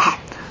ruach.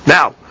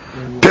 Now,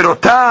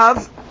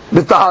 perotav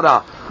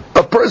b'tahara.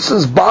 A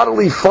person's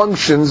bodily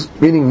functions,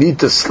 meaning need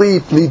to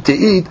sleep, need to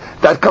eat,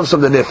 that comes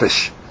from the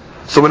nefesh.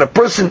 So when a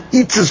person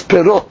eats his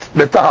perot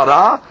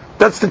b'tahara,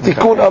 that's the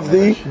tikkun of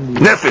the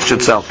nefesh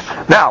itself.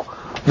 Now,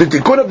 the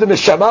tikkun of the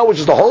neshama, which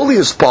is the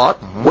holiest part,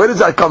 where does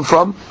that come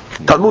from?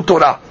 Talmud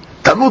Torah.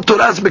 Talmud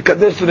Torah is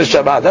mekadesh to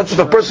neshama. That's if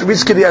a person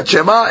reads Kriyat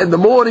Shema in the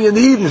morning and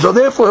the evening. So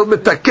therefore he'll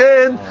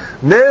metaken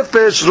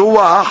nefesh,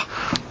 ruach,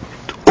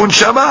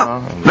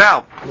 unshama.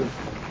 Now,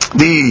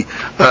 the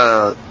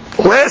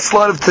last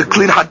line of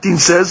Teklin Hatin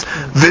says,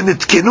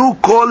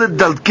 "V'nitkenu kol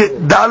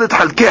dalet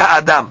halkei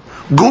ha'adam,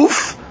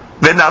 guf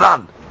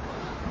v'naran,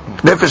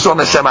 nefesh on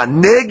neshama,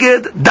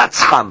 neged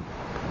datzcham."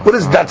 What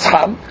is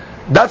datzcham?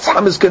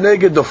 Datzcham is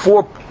connected the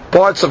four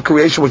parts of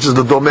creation, which is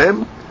the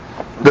domem,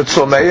 the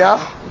tzomeach,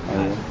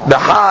 the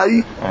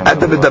hay, and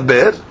the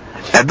medaber.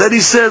 And then he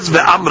says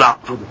ve'amra.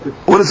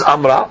 What is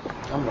amra?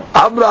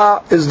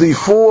 Amra is the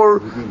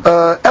four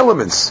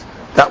elements.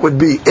 That would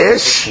be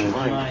ish,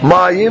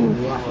 mayim,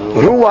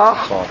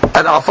 ruach,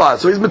 and afar.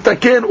 So he's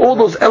metaken all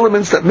those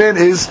elements that man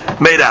is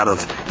made out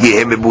of.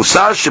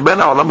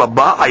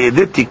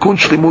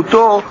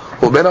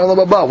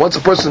 Once a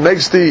person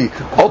makes the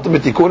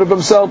ultimate tikkun of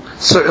himself,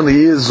 certainly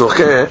he is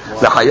zocheh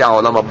l'chaya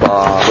olam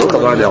haba.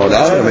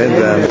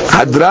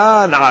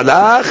 Hadran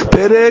alach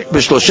perek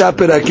b'shlosha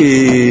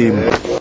perakim.